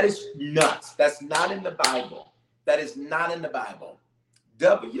do. That is nuts. That's not in the Bible. That is not in the Bible.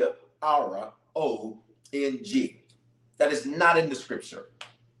 W-R-O-N-G. That is not in the scripture.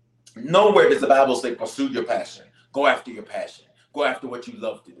 Nowhere does the Bible say pursue your passion. Go after your passion. Go after what you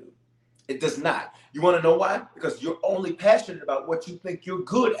love to do. It does not. You want to know why? Because you're only passionate about what you think you're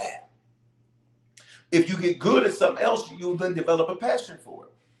good at. If you get good at something else, you'll then develop a passion for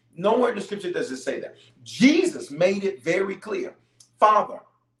it. Nowhere in the scripture does it say that. Jesus made it very clear. Father,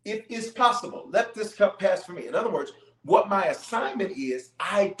 if it's possible, let this cup pass from me. In other words, what my assignment is,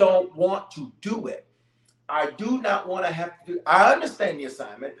 I don't want to do it. I do not want to have to do. I understand the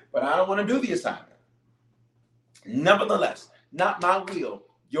assignment, but I don't want to do the assignment. Nevertheless, not my will,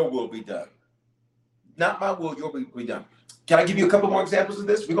 your will be done. Not my will, your will be done. Can I give you a couple more examples of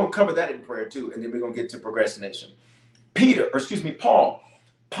this? We're going to cover that in prayer too, and then we're going to get to procrastination. Paul.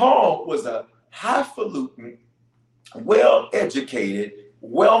 Paul was a highfalutin, well-educated,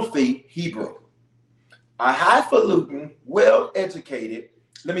 wealthy Hebrew. A highfalutin, well-educated,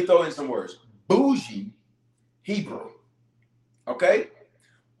 let me throw in some words, bougie Hebrew. Okay?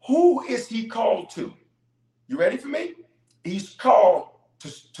 Who is he called to? You ready for me? He's called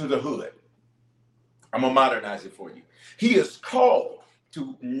to the hood. I'm going to modernize it for you. He is called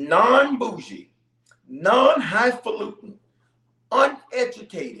to non-bougie, non-highfalutin,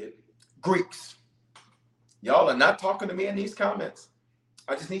 uneducated Greeks. Y'all are not talking to me in these comments.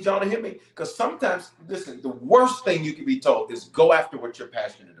 I just need y'all to hear me. Because sometimes, listen, the worst thing you can be told is go after what you're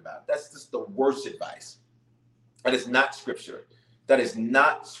passionate about. That's just the worst advice. That is not scripture. That is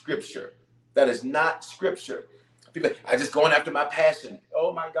not scripture. That is not scripture. People, I'm just going after my passion.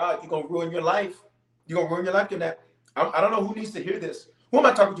 Oh my God, you're going to ruin your life. You're going to ruin your life doing that. I don't know who needs to hear this. Who am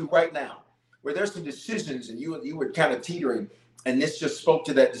I talking to right now? Where there's some decisions and you were kind of teetering, and this just spoke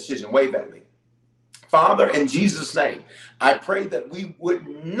to that decision. Wave at me. Father, in Jesus' name, I pray that we would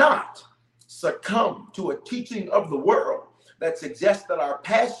not succumb to a teaching of the world that suggests that our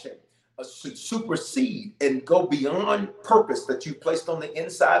passion should supersede and go beyond purpose that you placed on the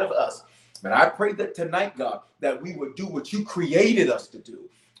inside of us. But I pray that tonight, God, that we would do what you created us to do,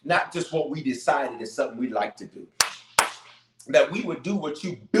 not just what we decided is something we'd like to do. That we would do what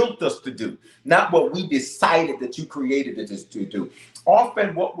you built us to do, not what we decided that you created us to do.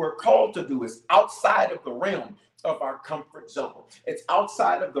 Often what we're called to do is outside of the realm of our comfort zone. It's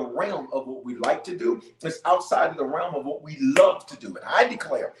outside of the realm of what we like to do. It's outside of the realm of what we love to do. And I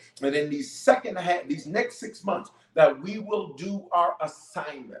declare that in these next 6 months, that we will do our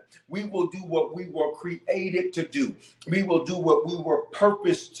assignment. We will do what we were created to do. We will do what we were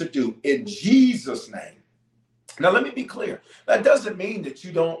purposed to do in Jesus' name. Now, let me be clear. That doesn't mean that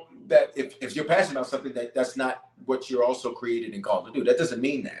you don't, that if you're passionate about something, that's not what you're also created and called to do. That doesn't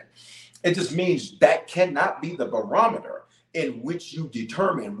mean that. It just means that cannot be the barometer in which you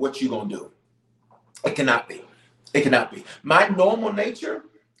determine what you're going to do. It cannot be. It cannot be. My normal nature,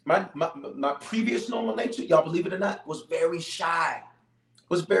 my previous normal nature, y'all believe it or not, was very shy.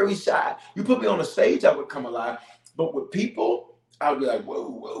 Was very shy. You put me on a stage, I would come alive. But with people, I would be like, whoa,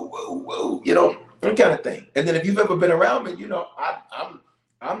 whoa, whoa, whoa, you know, that kind of thing. And then if you've ever been around me, you know,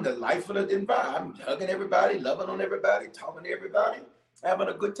 I'm the life of the environment. I'm hugging everybody, loving on everybody, talking to everybody, having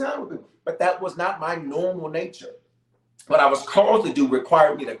a good time with people. But that was not my normal nature. What I was called to do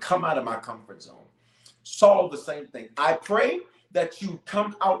required me to come out of my comfort zone. Saul, the same thing. I pray that you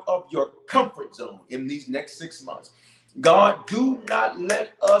come out of your comfort zone in these next 6 months. God, do not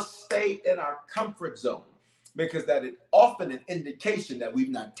let us stay in our comfort zone, because that is often an indication that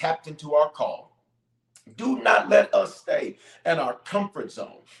we've not tapped into our call. Do not let us stay in our comfort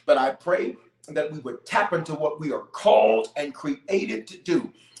zone. But I pray that we would tap into what we are called and created to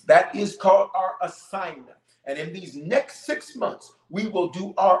do. That is called our assignment. And in these next 6 months, we will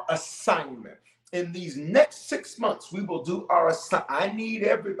do our assignment. In these next 6 months, we will do our assignment. I need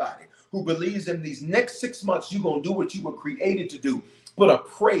everybody who believes in these next 6 months, you're going to do what you were created to do. Put a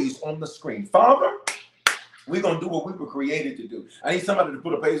praise on the screen. Father, we're going to do what we were created to do. I need somebody to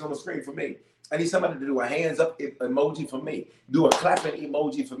put a praise on the screen for me. I need somebody to do a hands up emoji for me. Do a clapping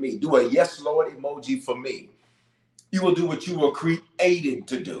emoji for me. Do a yes, Lord emoji for me. You will do what you were created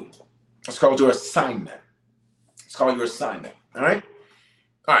to do. It's called your assignment. It's called your assignment. All right?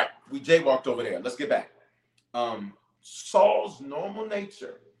 All right. We jaywalked over there. Let's get back. Saul's normal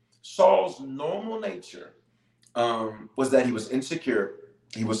nature was that he was insecure.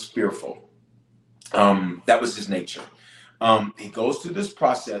 He was fearful. That was his nature. He goes through this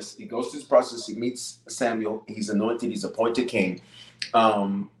process. He meets Samuel. He's anointed. He's appointed king.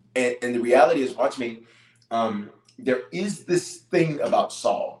 And the reality is, watch me, there is this thing about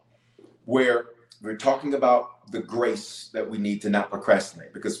Saul where we're talking about the grace that we need to not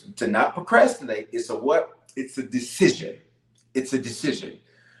procrastinate, because to not procrastinate is a what? It's a decision. It's a decision.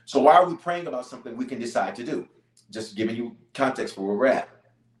 So why are we praying about something we can decide to do? Just giving you context for where we're at.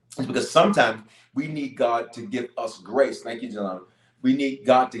 It's because sometimes we need God to give us grace. Thank you, John. We need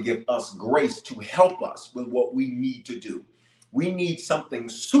God to give us grace to help us with what we need to do. We need something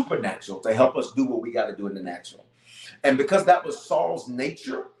supernatural to help us do what we got to do in the natural. And because that was Saul's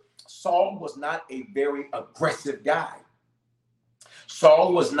nature, Saul was not a very aggressive guy.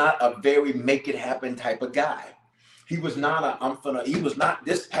 Saul was not a very make it happen type of guy. He was not he was not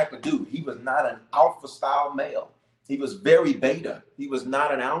this type of dude. He was not an alpha style male. He was very beta. He was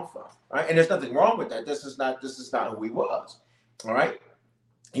not an alpha. Right? And there's nothing wrong with that. This is not who he was. All right.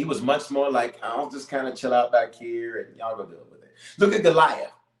 He was much more like, I'll just kind of chill out back here and y'all go deal with it. Look at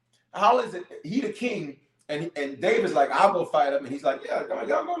Goliath. How is it? He the king, and David's like, I'll go fight him. And he's like, yeah,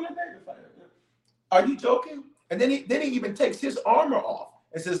 y'all go let David fight him. Are you joking? And then he even takes his armor off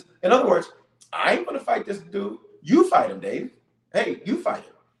and says, in other words, I ain't gonna fight this dude. You fight him, David. Hey, you fight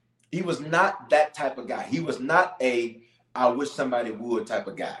him. He was not that type of guy. He was not a I wish somebody would type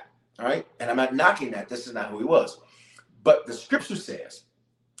of guy. All right. And I'm not knocking that. This is not who he was. But the scripture says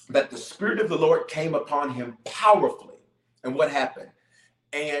that the Spirit of the Lord came upon him powerfully. And what happened?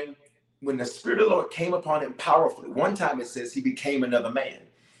 And when the Spirit of the Lord came upon him powerfully, one time it says he became another man.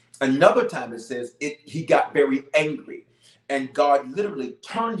 Another time it says he got very angry. And God literally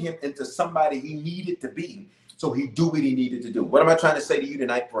turned him into somebody he needed to be. So he do what he needed to do. What am I trying to say to you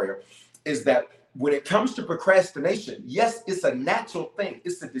tonight, prayer? Is that when it comes to procrastination, yes, it's a natural thing.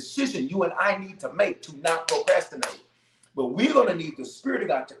 It's a decision you and I need to make to not procrastinate. But we're going to need the Spirit of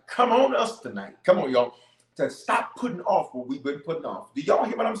God to come on us tonight. Come on, y'all. To stop putting off what we've been putting off. Do y'all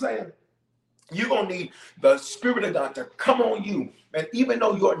hear what I'm saying? You're going to need the Spirit of God to come on you. And even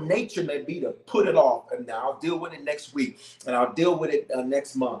though your nature may be to put it off, and I'll deal with it next week, and I'll deal with it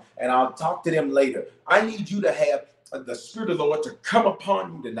next month, and I'll talk to them later. I need you to have the Spirit of the Lord to come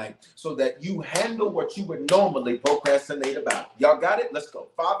upon you tonight so that you handle what you would normally procrastinate about. Y'all got it? Let's go.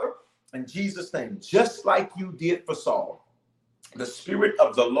 Father, in Jesus' name, just like you did for Saul, the Spirit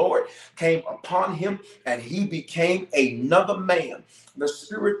of the Lord came upon him and he became another man. The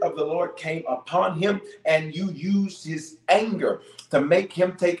Spirit of the Lord came upon him and you used his anger to make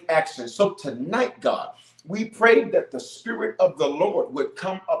him take action. So tonight, God, we pray that the Spirit of the Lord would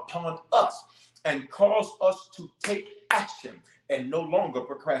come upon us and cause us to take action and no longer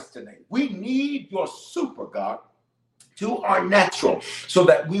procrastinate. We need your super, God, to our natural so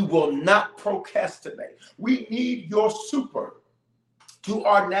that we will not procrastinate. We need your super to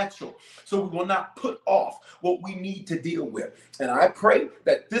our natural, so we will not put off what we need to deal with. And I pray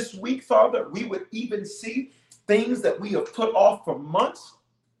that this week, Father, we would even see things that we have put off for months,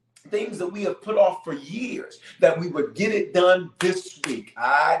 things that we have put off for years, that we would get it done this week.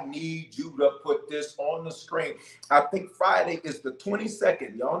 I need you to put this on the screen. I think Friday is the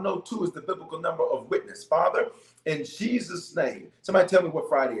 22nd. Y'all know 2 is the biblical number of witness. Father, in Jesus' name, somebody tell me what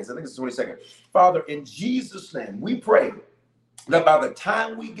Friday is. I think it's the 22nd. Father, in Jesus' name, we pray that by the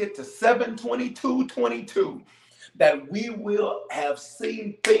time we get to 7/22/22, that we will have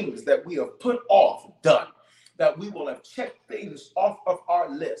seen things that we have put off done, that we will have checked things off of our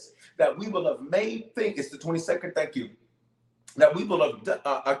list, that we will have made things, it's the 22nd, thank you, that we will have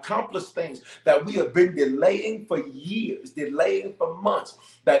accomplished things that we have been delaying for years, delaying for months,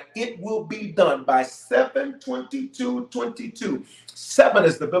 that it will be done by 7/22/22. 7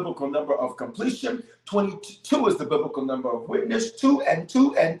 is the biblical number of completion. 22 is the biblical number of witness. 2 and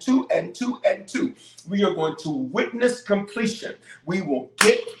 2 and 2 and 2 and 2. We are going to witness completion. We will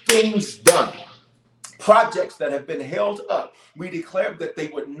get things done. Projects that have been held up, we declared that they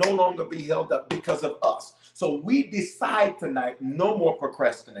would no longer be held up because of us. So we decide tonight, no more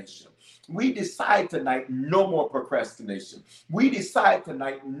procrastination. We decide tonight, no more procrastination. We decide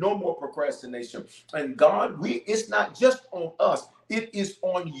tonight, no more procrastination. And God, it's not just on us, it is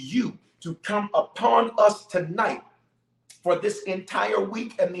on you to come upon us tonight for this entire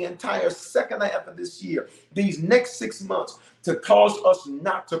week and the entire second half of this year, these next 6 months, to cause us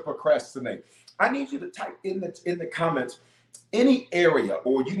not to procrastinate. I need you to type in the comments any area,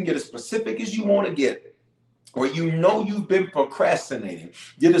 or you can get as specific as you want to get, or you know you've been procrastinating.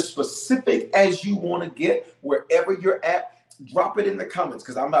 Get as specific as you want to get wherever you're at. Drop it in the comments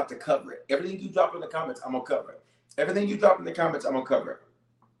because I'm about to cover it. Everything you drop in the comments, I'm going to cover it. Everything you drop in the comments, I'm going to cover it.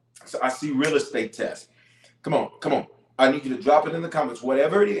 So I see real estate test. Come on. I need you to drop it in the comments,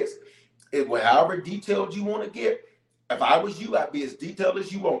 whatever it is. However detailed you want to get. If I was you, I'd be as detailed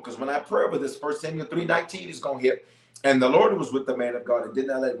as you want, because when I pray over this, 1 Samuel 3:19 is going to hit. And the Lord was with the man of God and did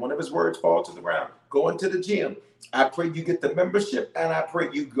not let one of his words fall to the ground. Go into the gym. I pray you get the membership, and I pray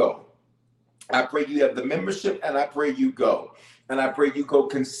you go. I pray you have the membership, and I pray you go. And I pray you go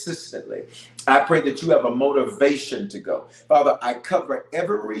consistently. I pray that you have a motivation to go. Father, I cover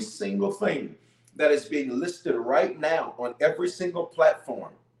every single thing that is being listed right now on every single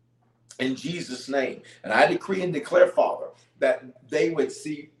platform in Jesus' name. And I decree and declare, Father, that they would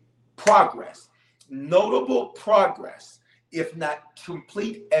see progress, notable progress, if not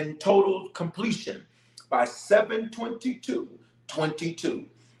complete and total completion by 7/22/22,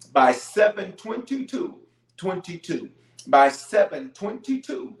 by 7/22/22, by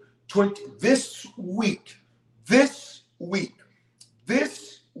 7/22/20,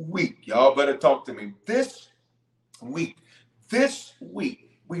 this week, y'all better talk to me, this week,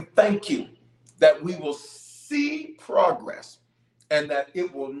 we thank you that we will see progress and that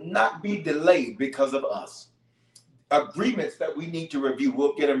it will not be delayed because of us. Agreements that we need to review,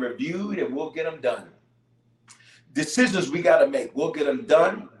 we'll get them reviewed and we'll get them done. Decisions we got to make, we'll get them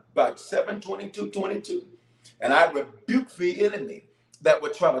done by 7/22/22. And I rebuke the enemy that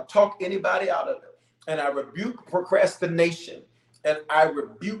would try to talk anybody out of it. And I rebuke procrastination. And I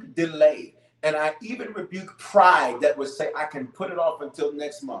rebuke delay. And I even rebuke pride that would say, I can put it off until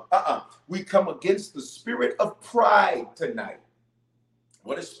next month. We come against the spirit of pride tonight.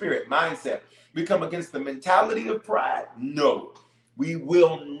 What is spirit? Mindset. We come against the mentality of pride. No, we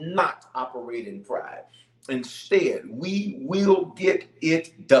will not operate in pride. Instead, we will get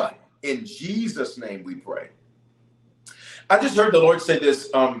it done. In Jesus' name we pray. I just heard the Lord say this.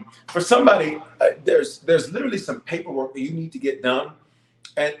 For somebody, there's literally some paperwork that you need to get done.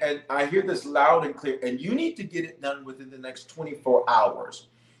 And I hear this loud and clear. And you need to get it done within the next 24 hours.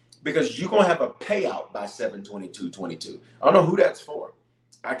 Because you're going to have a payout by 7/22/22. I don't know who that's for.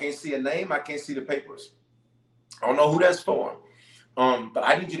 I can't see a name. I can't see the papers. I don't know who that's for. But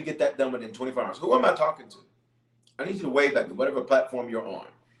I need you to get that done within 24 hours. Who am I talking to? I need you to wave at me, whatever platform you're on.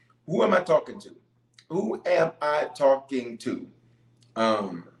 Who am I talking to? Who am I talking to?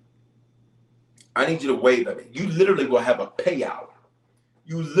 I need you to wave at me. You literally will have a payout.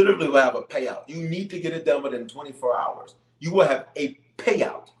 You literally will have a payout. You need to get it done within 24 hours. You will have a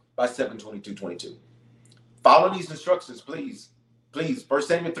payout by 7/22/22. Follow these instructions, please. Please. 1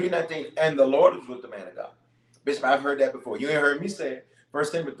 Samuel 3:19, and the Lord was with the man of God. Bishop, I've heard that before. You ain't heard me say it.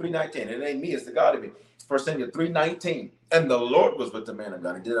 1 Samuel 3:19. It ain't me, it's the God of me. 1 Samuel 3:19. And the Lord was with the man of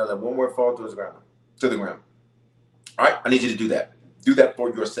God. He did not let one word fall to the ground. All right, I need you to do that. Do that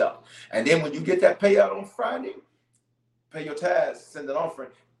for yourself. And then when you get that payout on Friday, pay your tithes, send an offering,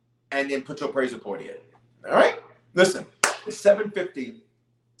 and then put your praise report in. All right? Listen, it's 7:50.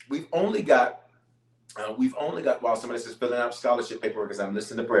 We've only got, while somebody says filling out scholarship paperwork as I'm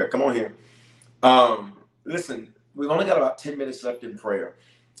listening to prayer. Come on here. Listen, we've only got about 10 minutes left in prayer.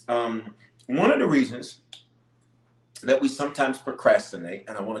 One of the reasons that we sometimes procrastinate,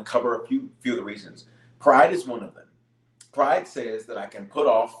 and I want to cover a few of the reasons. Pride is one of them. Pride says that I can put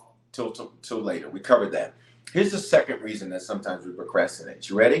off till later. We covered that. Here's the second reason that sometimes we procrastinate.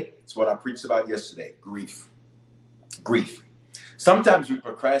 You ready? It's what I preached about yesterday. Grief. Sometimes we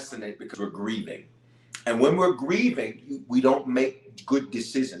procrastinate because we're grieving. And when we're grieving, we don't make good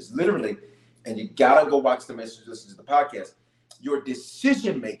decisions. Literally, and you got to go watch the message, listen to the podcast. Your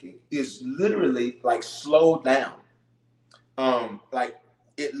decision making is literally like slowed down. Like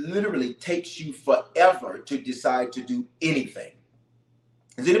it literally takes you forever to decide to do anything.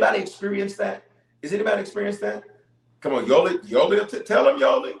 Has anybody experienced that? Come on, Yoli, tell them,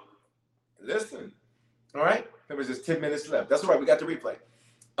 Yoli. Listen. All right? There was just 10 minutes left. That's all right. We got the replay.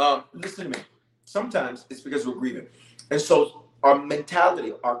 Listen to me. Sometimes it's because we're grieving. And so our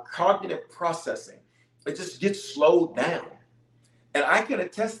mentality, our cognitive processing, it just gets slowed down. And I can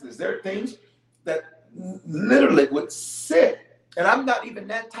attest to this. There are things that literally would sit, and I'm not even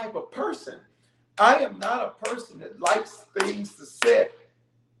that type of person. I am not a person that likes things to sit.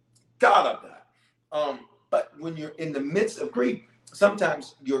 God, I'm not. But when you're in the midst of grief,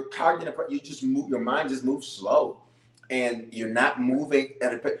 sometimes your cognitive, your mind just moves slow, and you're not moving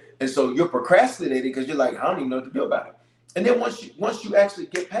and so you're procrastinating because you're like, I don't even know what to do about it. And then once you actually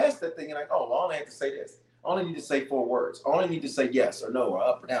get past that thing, you're like, oh, well, I only have to say this. I only need to say 4 words. I only need to say yes or no or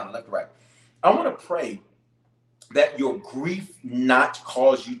up or down or left or right. I want to pray that your grief not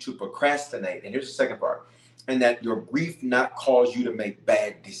cause you to procrastinate. And here's the second part. And that your grief not cause you to make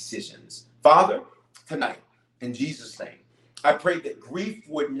bad decisions. Father, tonight, in Jesus' name, I pray that grief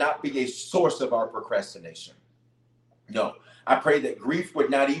would not be a source of our procrastination. No, I pray that grief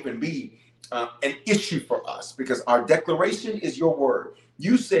would not even be an issue for us because our declaration is your word.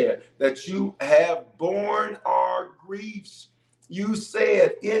 You said that you have borne our griefs. You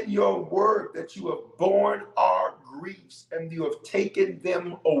said in your word that you have borne our griefs and you have taken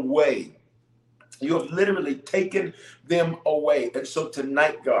them away. You have literally taken them away. And so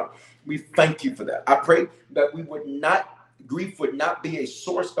tonight, God, we thank you for that. I pray that grief would not be a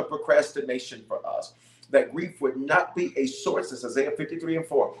source of procrastination for us. That grief would not be a source, it's Isaiah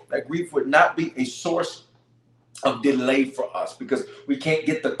 53:4, that grief would not be a source of delay for us because we can't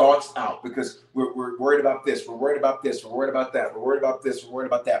get the thoughts out because we're worried about this, we're worried about this, we're worried about that, we're worried about this, we're worried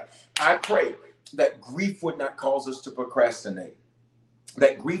about that. I pray that grief would not cause us to procrastinate,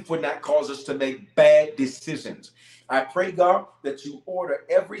 that grief would not cause us to make bad decisions. I pray, God, that you order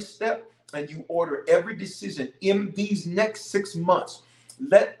every step and you order every decision in these next 6 months.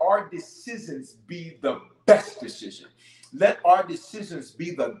 Let our decisions be the best decision. Let our decisions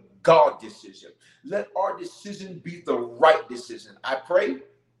be the God decision. Let our decision be the right decision. I pray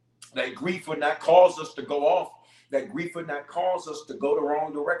that grief would not cause us to go off, that grief would not cause us to go the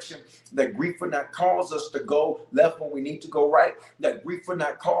wrong direction, that grief would not cause us to go left when we need to go right, that grief would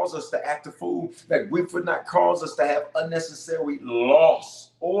not cause us to act a fool, that grief would not cause us to have unnecessary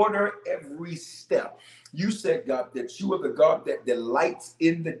loss. Order every step. You said, God, that you are the God that delights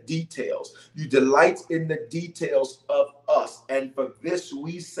in the details. You delight in the details of us. And for this,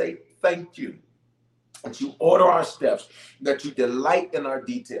 we say thank you. That you order our steps, that you delight in our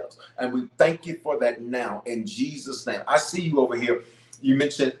details. And we thank you for that now in Jesus' name. I see you over here. You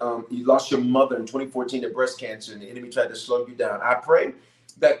mentioned you lost your mother in 2014 to breast cancer and the enemy tried to slow you down. I pray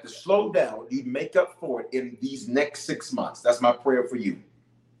that the slow down, you make up for it in these next 6 months. That's my prayer for you.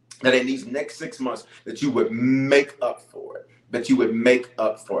 That in these next 6 months, that you would make up for it, that you would make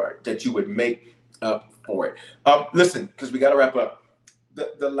up for it, that you would make up for it. Listen, because we got to wrap up.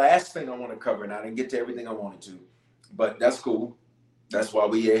 The last thing I want to cover, and I didn't get to everything I wanted to, but that's cool. That's why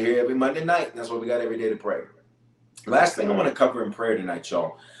we are here every Monday night. That's why we got every day to pray. Last thing I want to cover in prayer tonight,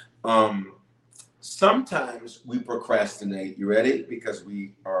 y'all. Sometimes we procrastinate. You ready? Because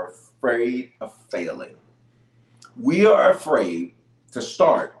we are afraid of failing. We are afraid to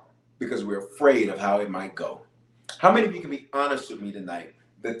start because we're afraid of how it might go. How many of you can be honest with me tonight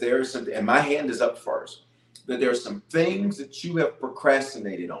that there is something, and my hand is up first, that there are some things that you have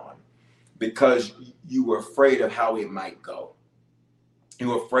procrastinated on because you were afraid of how it might go. You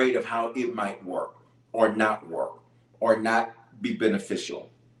were afraid of how it might work or not be beneficial.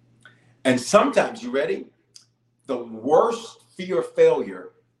 And sometimes, you ready? The worst fear of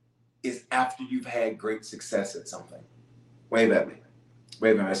failure is after you've had great success at something. Wave at me.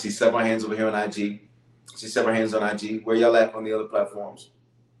 Wave at me. I see several hands over here on IG. I see several hands on IG. Where y'all at on the other platforms?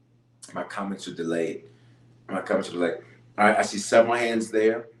 My comments are delayed. All right, I see several hands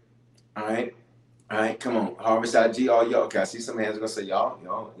there. All right, come on. Harvest IG, all y'all. Okay, I see some hands. I'm gonna say y'all.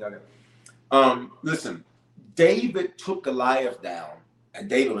 Listen, David took Goliath down, and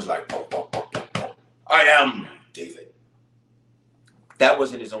David was like, I am David. That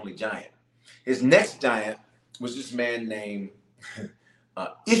wasn't his only giant. His next giant was this man named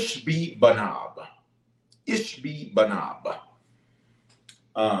Ishbi-Benob. Ishbi-Benob.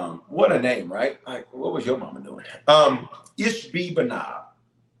 What a name, right? Like, what was your mama doing? Ishbi-Benob.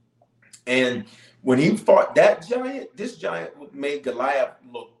 And when he fought that giant, this giant made Goliath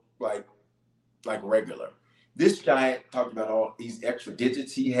look like regular. This giant talked about all these extra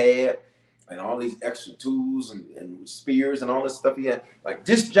digits he had and all these extra tools and spears and all this stuff he had. Like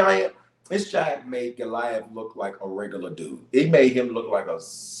this giant made Goliath look like a regular dude. It made him look like a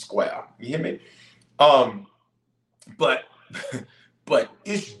square. You hear me? But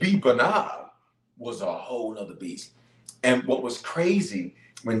Ishbi-Benob was a whole nother beast. And what was crazy,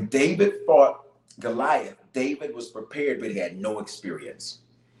 when David fought Goliath, David was prepared, but he had no experience.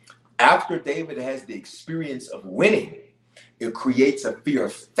 After David has the experience of winning, it creates a fear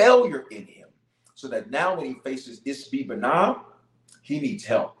of failure in him. So that now when he faces Ishbi-Benob, he needs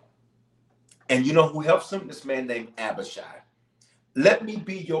help. And you know who helps him? This man named Abishai. Let me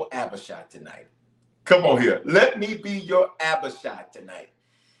be your Abishai tonight. Come on here. Let me be your Abishai tonight.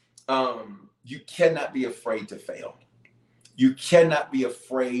 You cannot be afraid to fail. You cannot be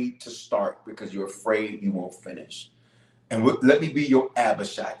afraid to start because you're afraid you won't finish. And let me be your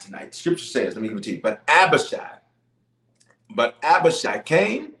Abishai tonight. Scripture says, let me give it to you. But Abishai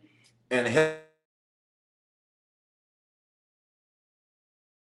came and helped.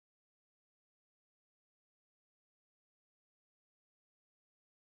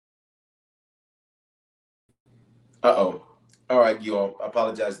 Uh-oh. All right, you all. I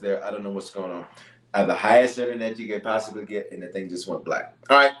apologize there. I don't know what's going on. I have the highest internet you can possibly get, and the thing just went black.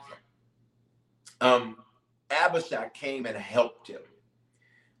 All right. Abishai came and helped him.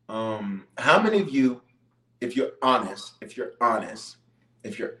 How many of you, if you're honest,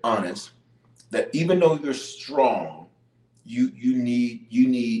 that even though you're strong, you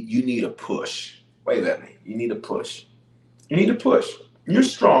need a push. Wait a minute. You need a push. You need a push. You're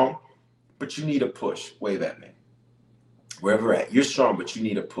strong, but you need a push. Wait a minute. Wherever we're at, you're strong, but you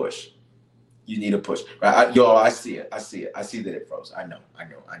need a push. You need a push. Right? Y'all, I see it. I see that it froze. I know.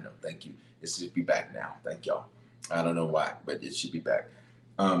 Thank you. It should be back now. Thank y'all. I don't know why, but it should be back.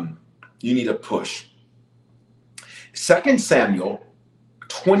 You need a push. 2 Samuel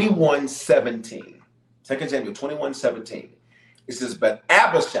 21:17. 2 Samuel 21:17. It says, but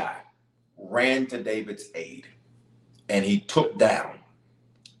Abishai ran to David's aid, and he took down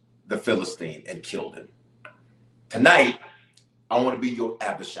the Philistine and killed him. Tonight, I want to be your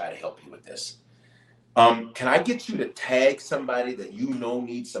Abishai to help you with this. Can I get you to tag somebody that you know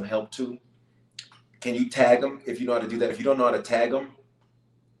needs some help too? Can you tag them if you know how to do that? If you don't know how to tag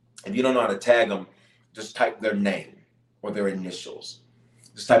them, just type their name or their initials.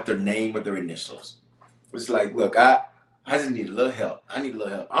 Just type their name or their initials. It's like, look, I just need a little help. I need a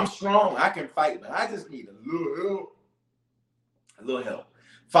little help. I'm strong. I can fight, but I just need a little help. A little help.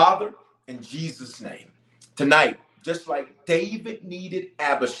 Father, in Jesus' name, tonight, just like David needed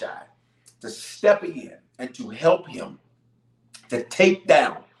Abishai to step in and to help him to take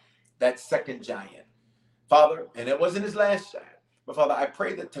down that second giant. Father, and it wasn't his last giant, but Father, I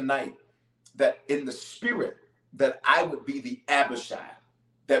pray that tonight, that in the spirit, that I would be the Abishai,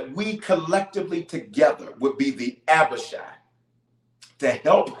 that we collectively together would be the Abishai to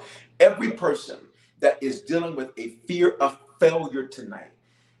help every person that is dealing with a fear of failure tonight.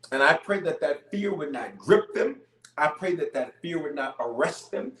 And I pray that that fear would not grip them. I pray that that fear would not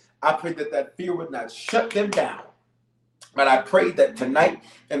arrest them. I pray that that fear would not shut them down. But I pray that tonight,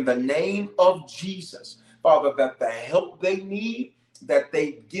 in the name of Jesus, Father, that the help they need, that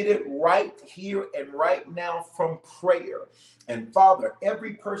they get it right here and right now from prayer. And Father,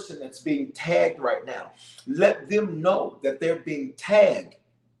 every person that's being tagged right now, let them know that they're being tagged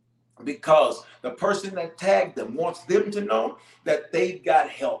because the person that tagged them wants them to know that they've got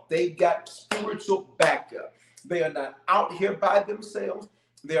help. They've got spiritual backup. They are not out here by themselves.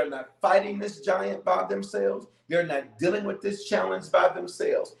 They are not fighting this giant by themselves. They're not dealing with this challenge by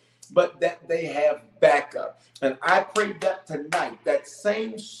themselves, but that they have backup. And I pray that tonight, that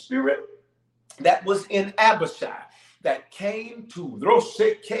same spirit that was in Abishai, that came to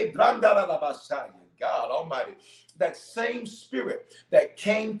God Almighty, that same spirit that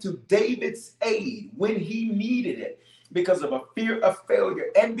came to David's aid when he needed it because of a fear of failure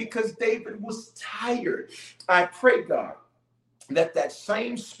and because David was tired. I pray, God, that that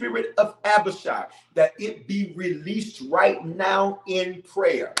same spirit of Abishai, that it be released right now in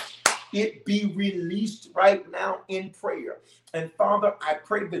prayer. It be released right now in prayer. And Father, I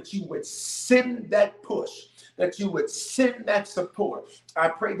pray that you would send that push, that you would send that support. I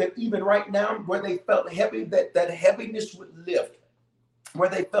pray that even right now, where they felt heavy, that heaviness would lift. Where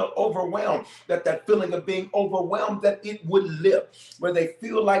they felt overwhelmed, that feeling of being overwhelmed, that it would lift. Where they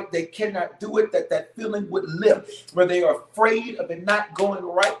feel like they cannot do it, that feeling would lift. Where they are afraid of it not going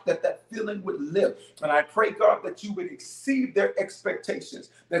right, that feeling would lift. And I pray, God, that you would exceed their expectations,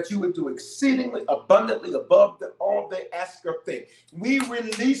 that you would do exceedingly abundantly above all they ask or think. We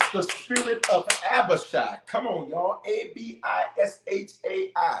release the spirit of Abishai. Come on, y'all. Abishai.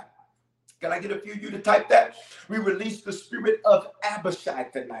 Can I get a few of you to type that? We release the spirit of Abishai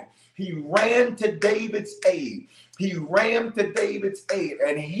tonight. He ran to David's aid. He ran to David's aid,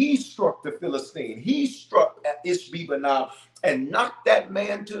 and he struck the Philistine. He struck Ishbi-Benob and knocked that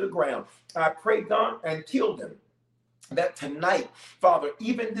man to the ground. I pray, God, and killed him. That tonight, Father,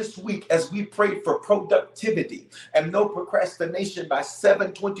 even this week, as we pray for productivity and no procrastination by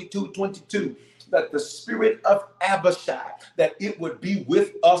 7/22/22, that the spirit of Abishai, that it would be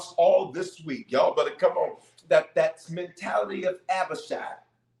with us all this week. Y'all better come on. That mentality of Abishai,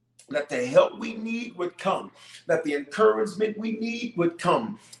 that the help we need would come, that the encouragement we need would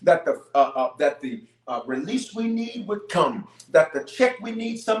come, that the release we need would come, that the check we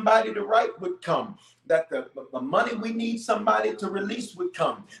need somebody to write would come, that the money we need somebody to release would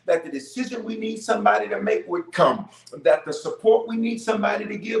come, that the decision we need somebody to make would come, that the support we need somebody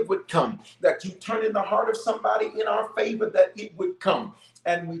to give would come, that you turn in the heart of somebody in our favor, that it would come.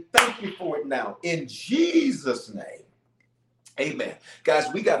 And we thank you for it now. In Jesus' name. Amen.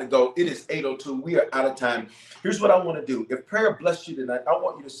 Guys, we got to go. It is 8:02. We are out of time. Here's what I want to do. If prayer blessed you tonight, I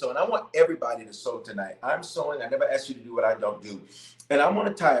want you to sow. And I want everybody to sow tonight. I'm sowing. I never asked you to do what I don't do. And I want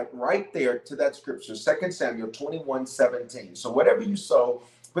to tie it right there to that scripture, 2 Samuel 21:17. So whatever you sow,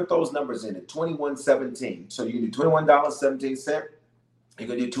 Put those numbers in it, 2117. So you can do $21.17. You're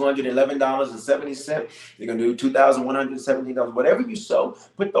going to do $211.70. You're going to do $2,117. Whatever you sow,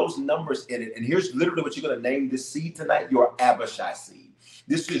 put those numbers in it. And here's literally what you're going to name this seed tonight, your Abishai seed.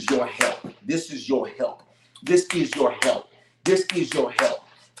 This is your help. This is your help. This is your help. This is your help.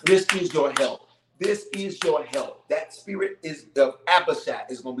 This is your help. This is your help. That spirit is of Abishai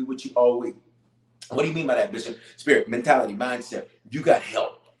is going to be with you all week. What do you mean by that, Bishop? Spirit, mentality, mindset. You got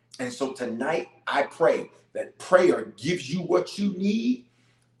help. And so tonight, I pray that prayer gives you what you need.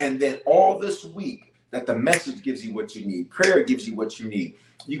 And then all this week, that the message gives you what you need. Prayer gives you what you need.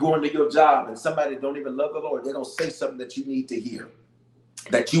 You go into your job and somebody don't even love the Lord. They're going to say something that you need to hear.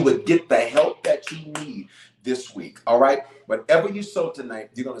 That you would get the help that you need this week. All right? Whatever you sow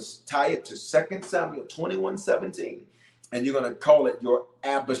tonight, you're going to tie it to 2 Samuel 21:17. And you're going to call it your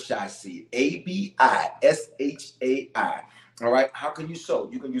Abishai seed. Abishai. All right? How can you sow?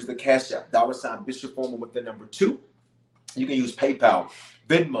 You can use the Cash App, $ Bishop Foreman with the number 2. You can use PayPal,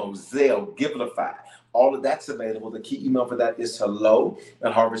 Venmo, Zelle, Givelify. All of that's available. The key email for that is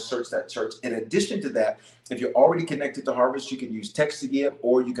hello@harvestchurch.church. In addition to that, if you're already connected to Harvest, you can use text to give,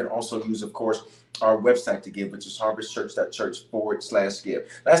 or you can also use, of course, our website to give, which is harvestchurch.church/give.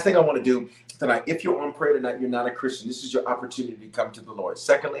 Last thing I want to do tonight, if you're on prayer tonight, you're not a Christian, this is your opportunity to come to the Lord.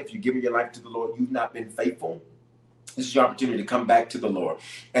 Secondly, if you're giving your life to the Lord, you've not been faithful, this is your opportunity to come back to the Lord.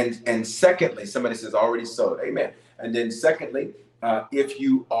 And secondly, somebody says already sowed. Amen. And then secondly, if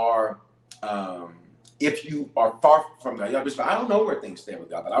you are far from God, I don't know where things stand with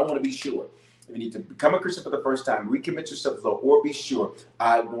God, but I want to be sure. If you need to become a Christian for the first time, recommit yourself to the Lord, or be sure.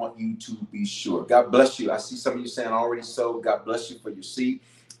 I want you to be sure. God bless you. I see some of you saying already sowed. God bless you for your seed.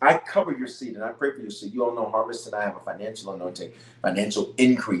 I cover your seed and I pray for your seed. You all know Harvest and I have a financial anointing, financial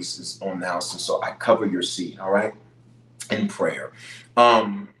increases on the house. And so I cover your seed, all right, in prayer.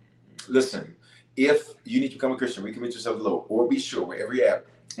 Listen, if you need to become a Christian, recommit yourself to the Lord, or be sure, wherever you're at,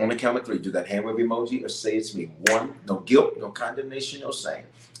 on the count of 3, do that hand wave emoji or say it's me. 1, no guilt, no condemnation, no shame.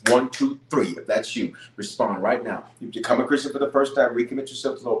 1, 2, 3. If that's you, respond right now. If you become a Christian for the first time, recommit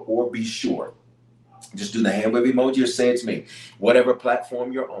yourself to the Lord, or be sure. Just do the hand wave emoji or say it's me. Whatever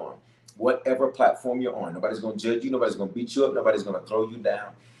platform you're on. Whatever platform you're on. Nobody's going to judge you. Nobody's going to beat you up. Nobody's going to throw you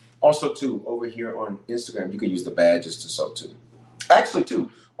down. Also, too, over here on Instagram, you can use the badges to sow, too. Actually,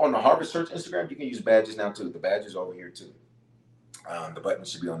 too, on the Harvest Church Instagram, you can use badges now, too. The badges over here, too. The button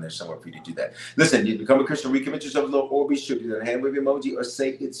should be on there somewhere for you to do that. Listen, you become a Christian, recommit yourself to the Lord, or be sure. Do that hand wave emoji or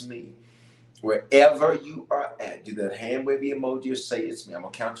say it's me. Wherever you are at, do that hand wave emoji or say it's me. I'm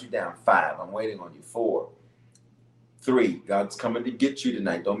going to count you down. 5. I'm waiting on you. 4. 3. God's coming to get you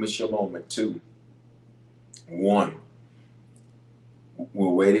tonight. Don't miss your moment. 2. 1. We're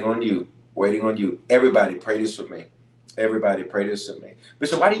waiting on you. Waiting on you. Everybody pray this with me. Everybody pray this with me.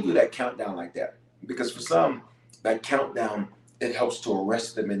 Bishop, why do you do that countdown like that? Because for some, that countdown, it helps to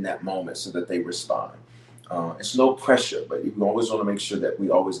arrest them in that moment so that they respond. It's no pressure, but you always want to make sure that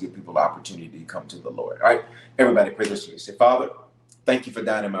we always give people the opportunity to come to the Lord. All right, everybody pray this with me. Say, Father, thank you for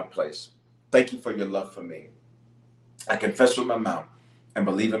dying in my place. Thank you for your love for me. I confess with my mouth and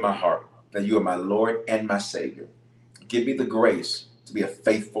believe in my heart that you are my Lord and my Savior. Give me the grace to be a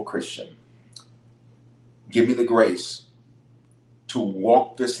faithful Christian. Give me the grace to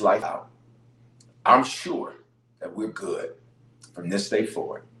walk this life out. I'm sure that we're good from this day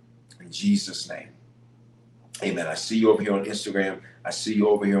forward. In Jesus' name. Amen. I see you over here on Instagram. I see you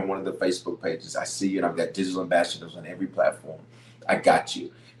over here on one of the Facebook pages. I see you, and I've got digital ambassadors on every platform. I got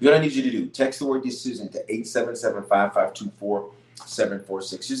you. Here's what I need you to do. Text the word decision to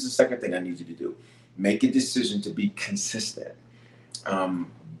 877-552-4746. Here's the second thing I need you to do. Make a decision to be consistent.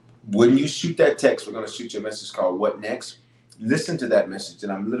 When you shoot that text, we're going to shoot you a message called What Next? Listen to that message,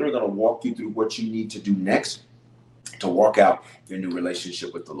 and I'm literally going to walk you through what you need to do next to walk out your new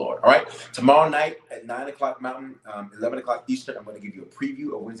relationship with the Lord. All right. Tomorrow night at 9 o'clock Mountain, 11 o'clock Eastern, I'm going to give you a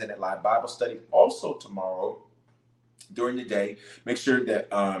preview of Wednesday Night Live Bible Study. Also tomorrow during the day, make sure that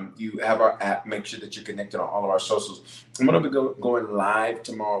you have our app. Make sure that you're connected on all of our socials. I'm going to be going live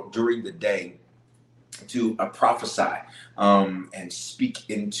tomorrow during the day to prophesy and speak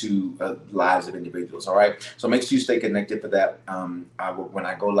into lives of individuals. All right. So make sure you stay connected for that. When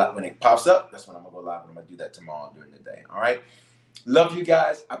I go live, when it pops up, that's when I'm going to go live. And I'm going to do that tomorrow during the day. All right. Love you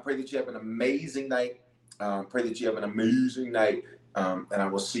guys. I pray that you have an amazing night. And I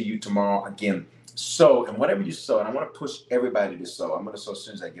will see you tomorrow again. So, and whatever you sow, and I want to push everybody to sow. I'm going to sow as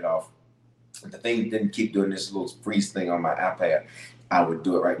soon as I get off. If the thing didn't keep doing this little freeze thing on my iPad, I would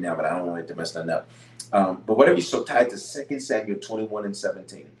do it right now, but I don't want it to mess nothing up. But whatever you sow, tied to 2 Samuel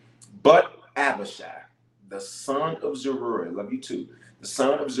 21:17. But Abishai, the son of Zeruiah, love you too, the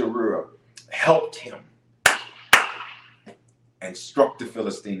son of Zeruiah helped him and struck the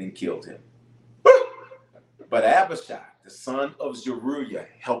Philistine and killed him. But Abishai, the son of Zeruiah,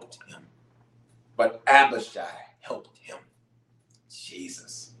 helped him. But Abishai helped him.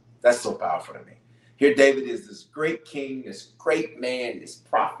 Jesus, that's so powerful to me. Here David is this great king, this great man, this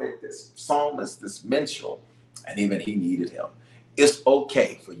prophet, this psalmist, this minstrel, and even he needed help. It's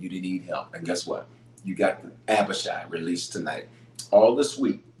okay for you to need help. And guess what? You got the Abishai released tonight. All this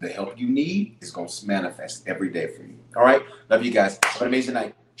week, the help you need is going to manifest every day for you. All right? Love you guys. Have an amazing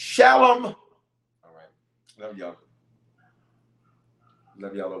night. Shalom. All right. Love y'all.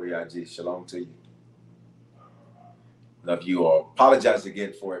 Love y'all over here, IG. Shalom to you. Love you all. Apologize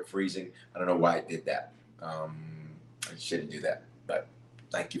again for it freezing. I don't know why I did that. I shouldn't do that. But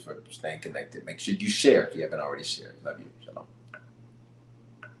thank you for staying connected. Make sure you share if you haven't already shared. Love you. Shalom.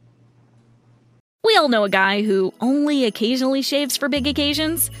 We all know a guy who only occasionally shaves for big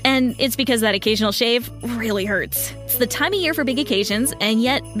occasions, and it's because that occasional shave really hurts. It's the time of year for big occasions, and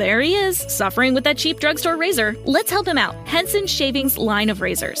yet there he is, suffering with that cheap drugstore razor. Let's help him out. Henson Shaving's line of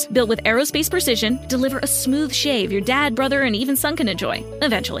razors, built with aerospace precision, deliver a smooth shave your dad, brother, and even son can enjoy,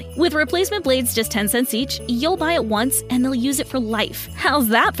 eventually. With replacement blades just 10 cents each, you'll buy it once, and they'll use it for life. How's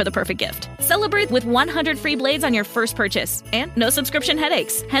that for the perfect gift? Celebrate with 100 free blades on your first purchase, and no subscription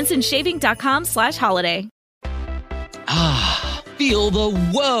headaches. HensonShaving.com/holiday. Ah, feel the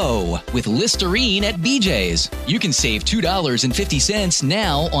whoa with Listerine at BJ's. You can save $2.50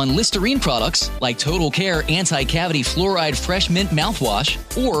 now on Listerine products like Total Care Anti-Cavity Fluoride Fresh Mint Mouthwash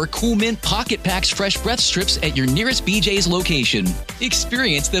or Cool Mint Pocket Packs Fresh Breath Strips at your nearest BJ's location.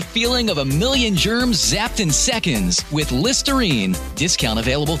 Experience the feeling of a million germs zapped in seconds with Listerine. Discount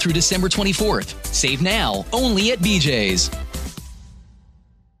available through December 24th. Save now only at BJ's.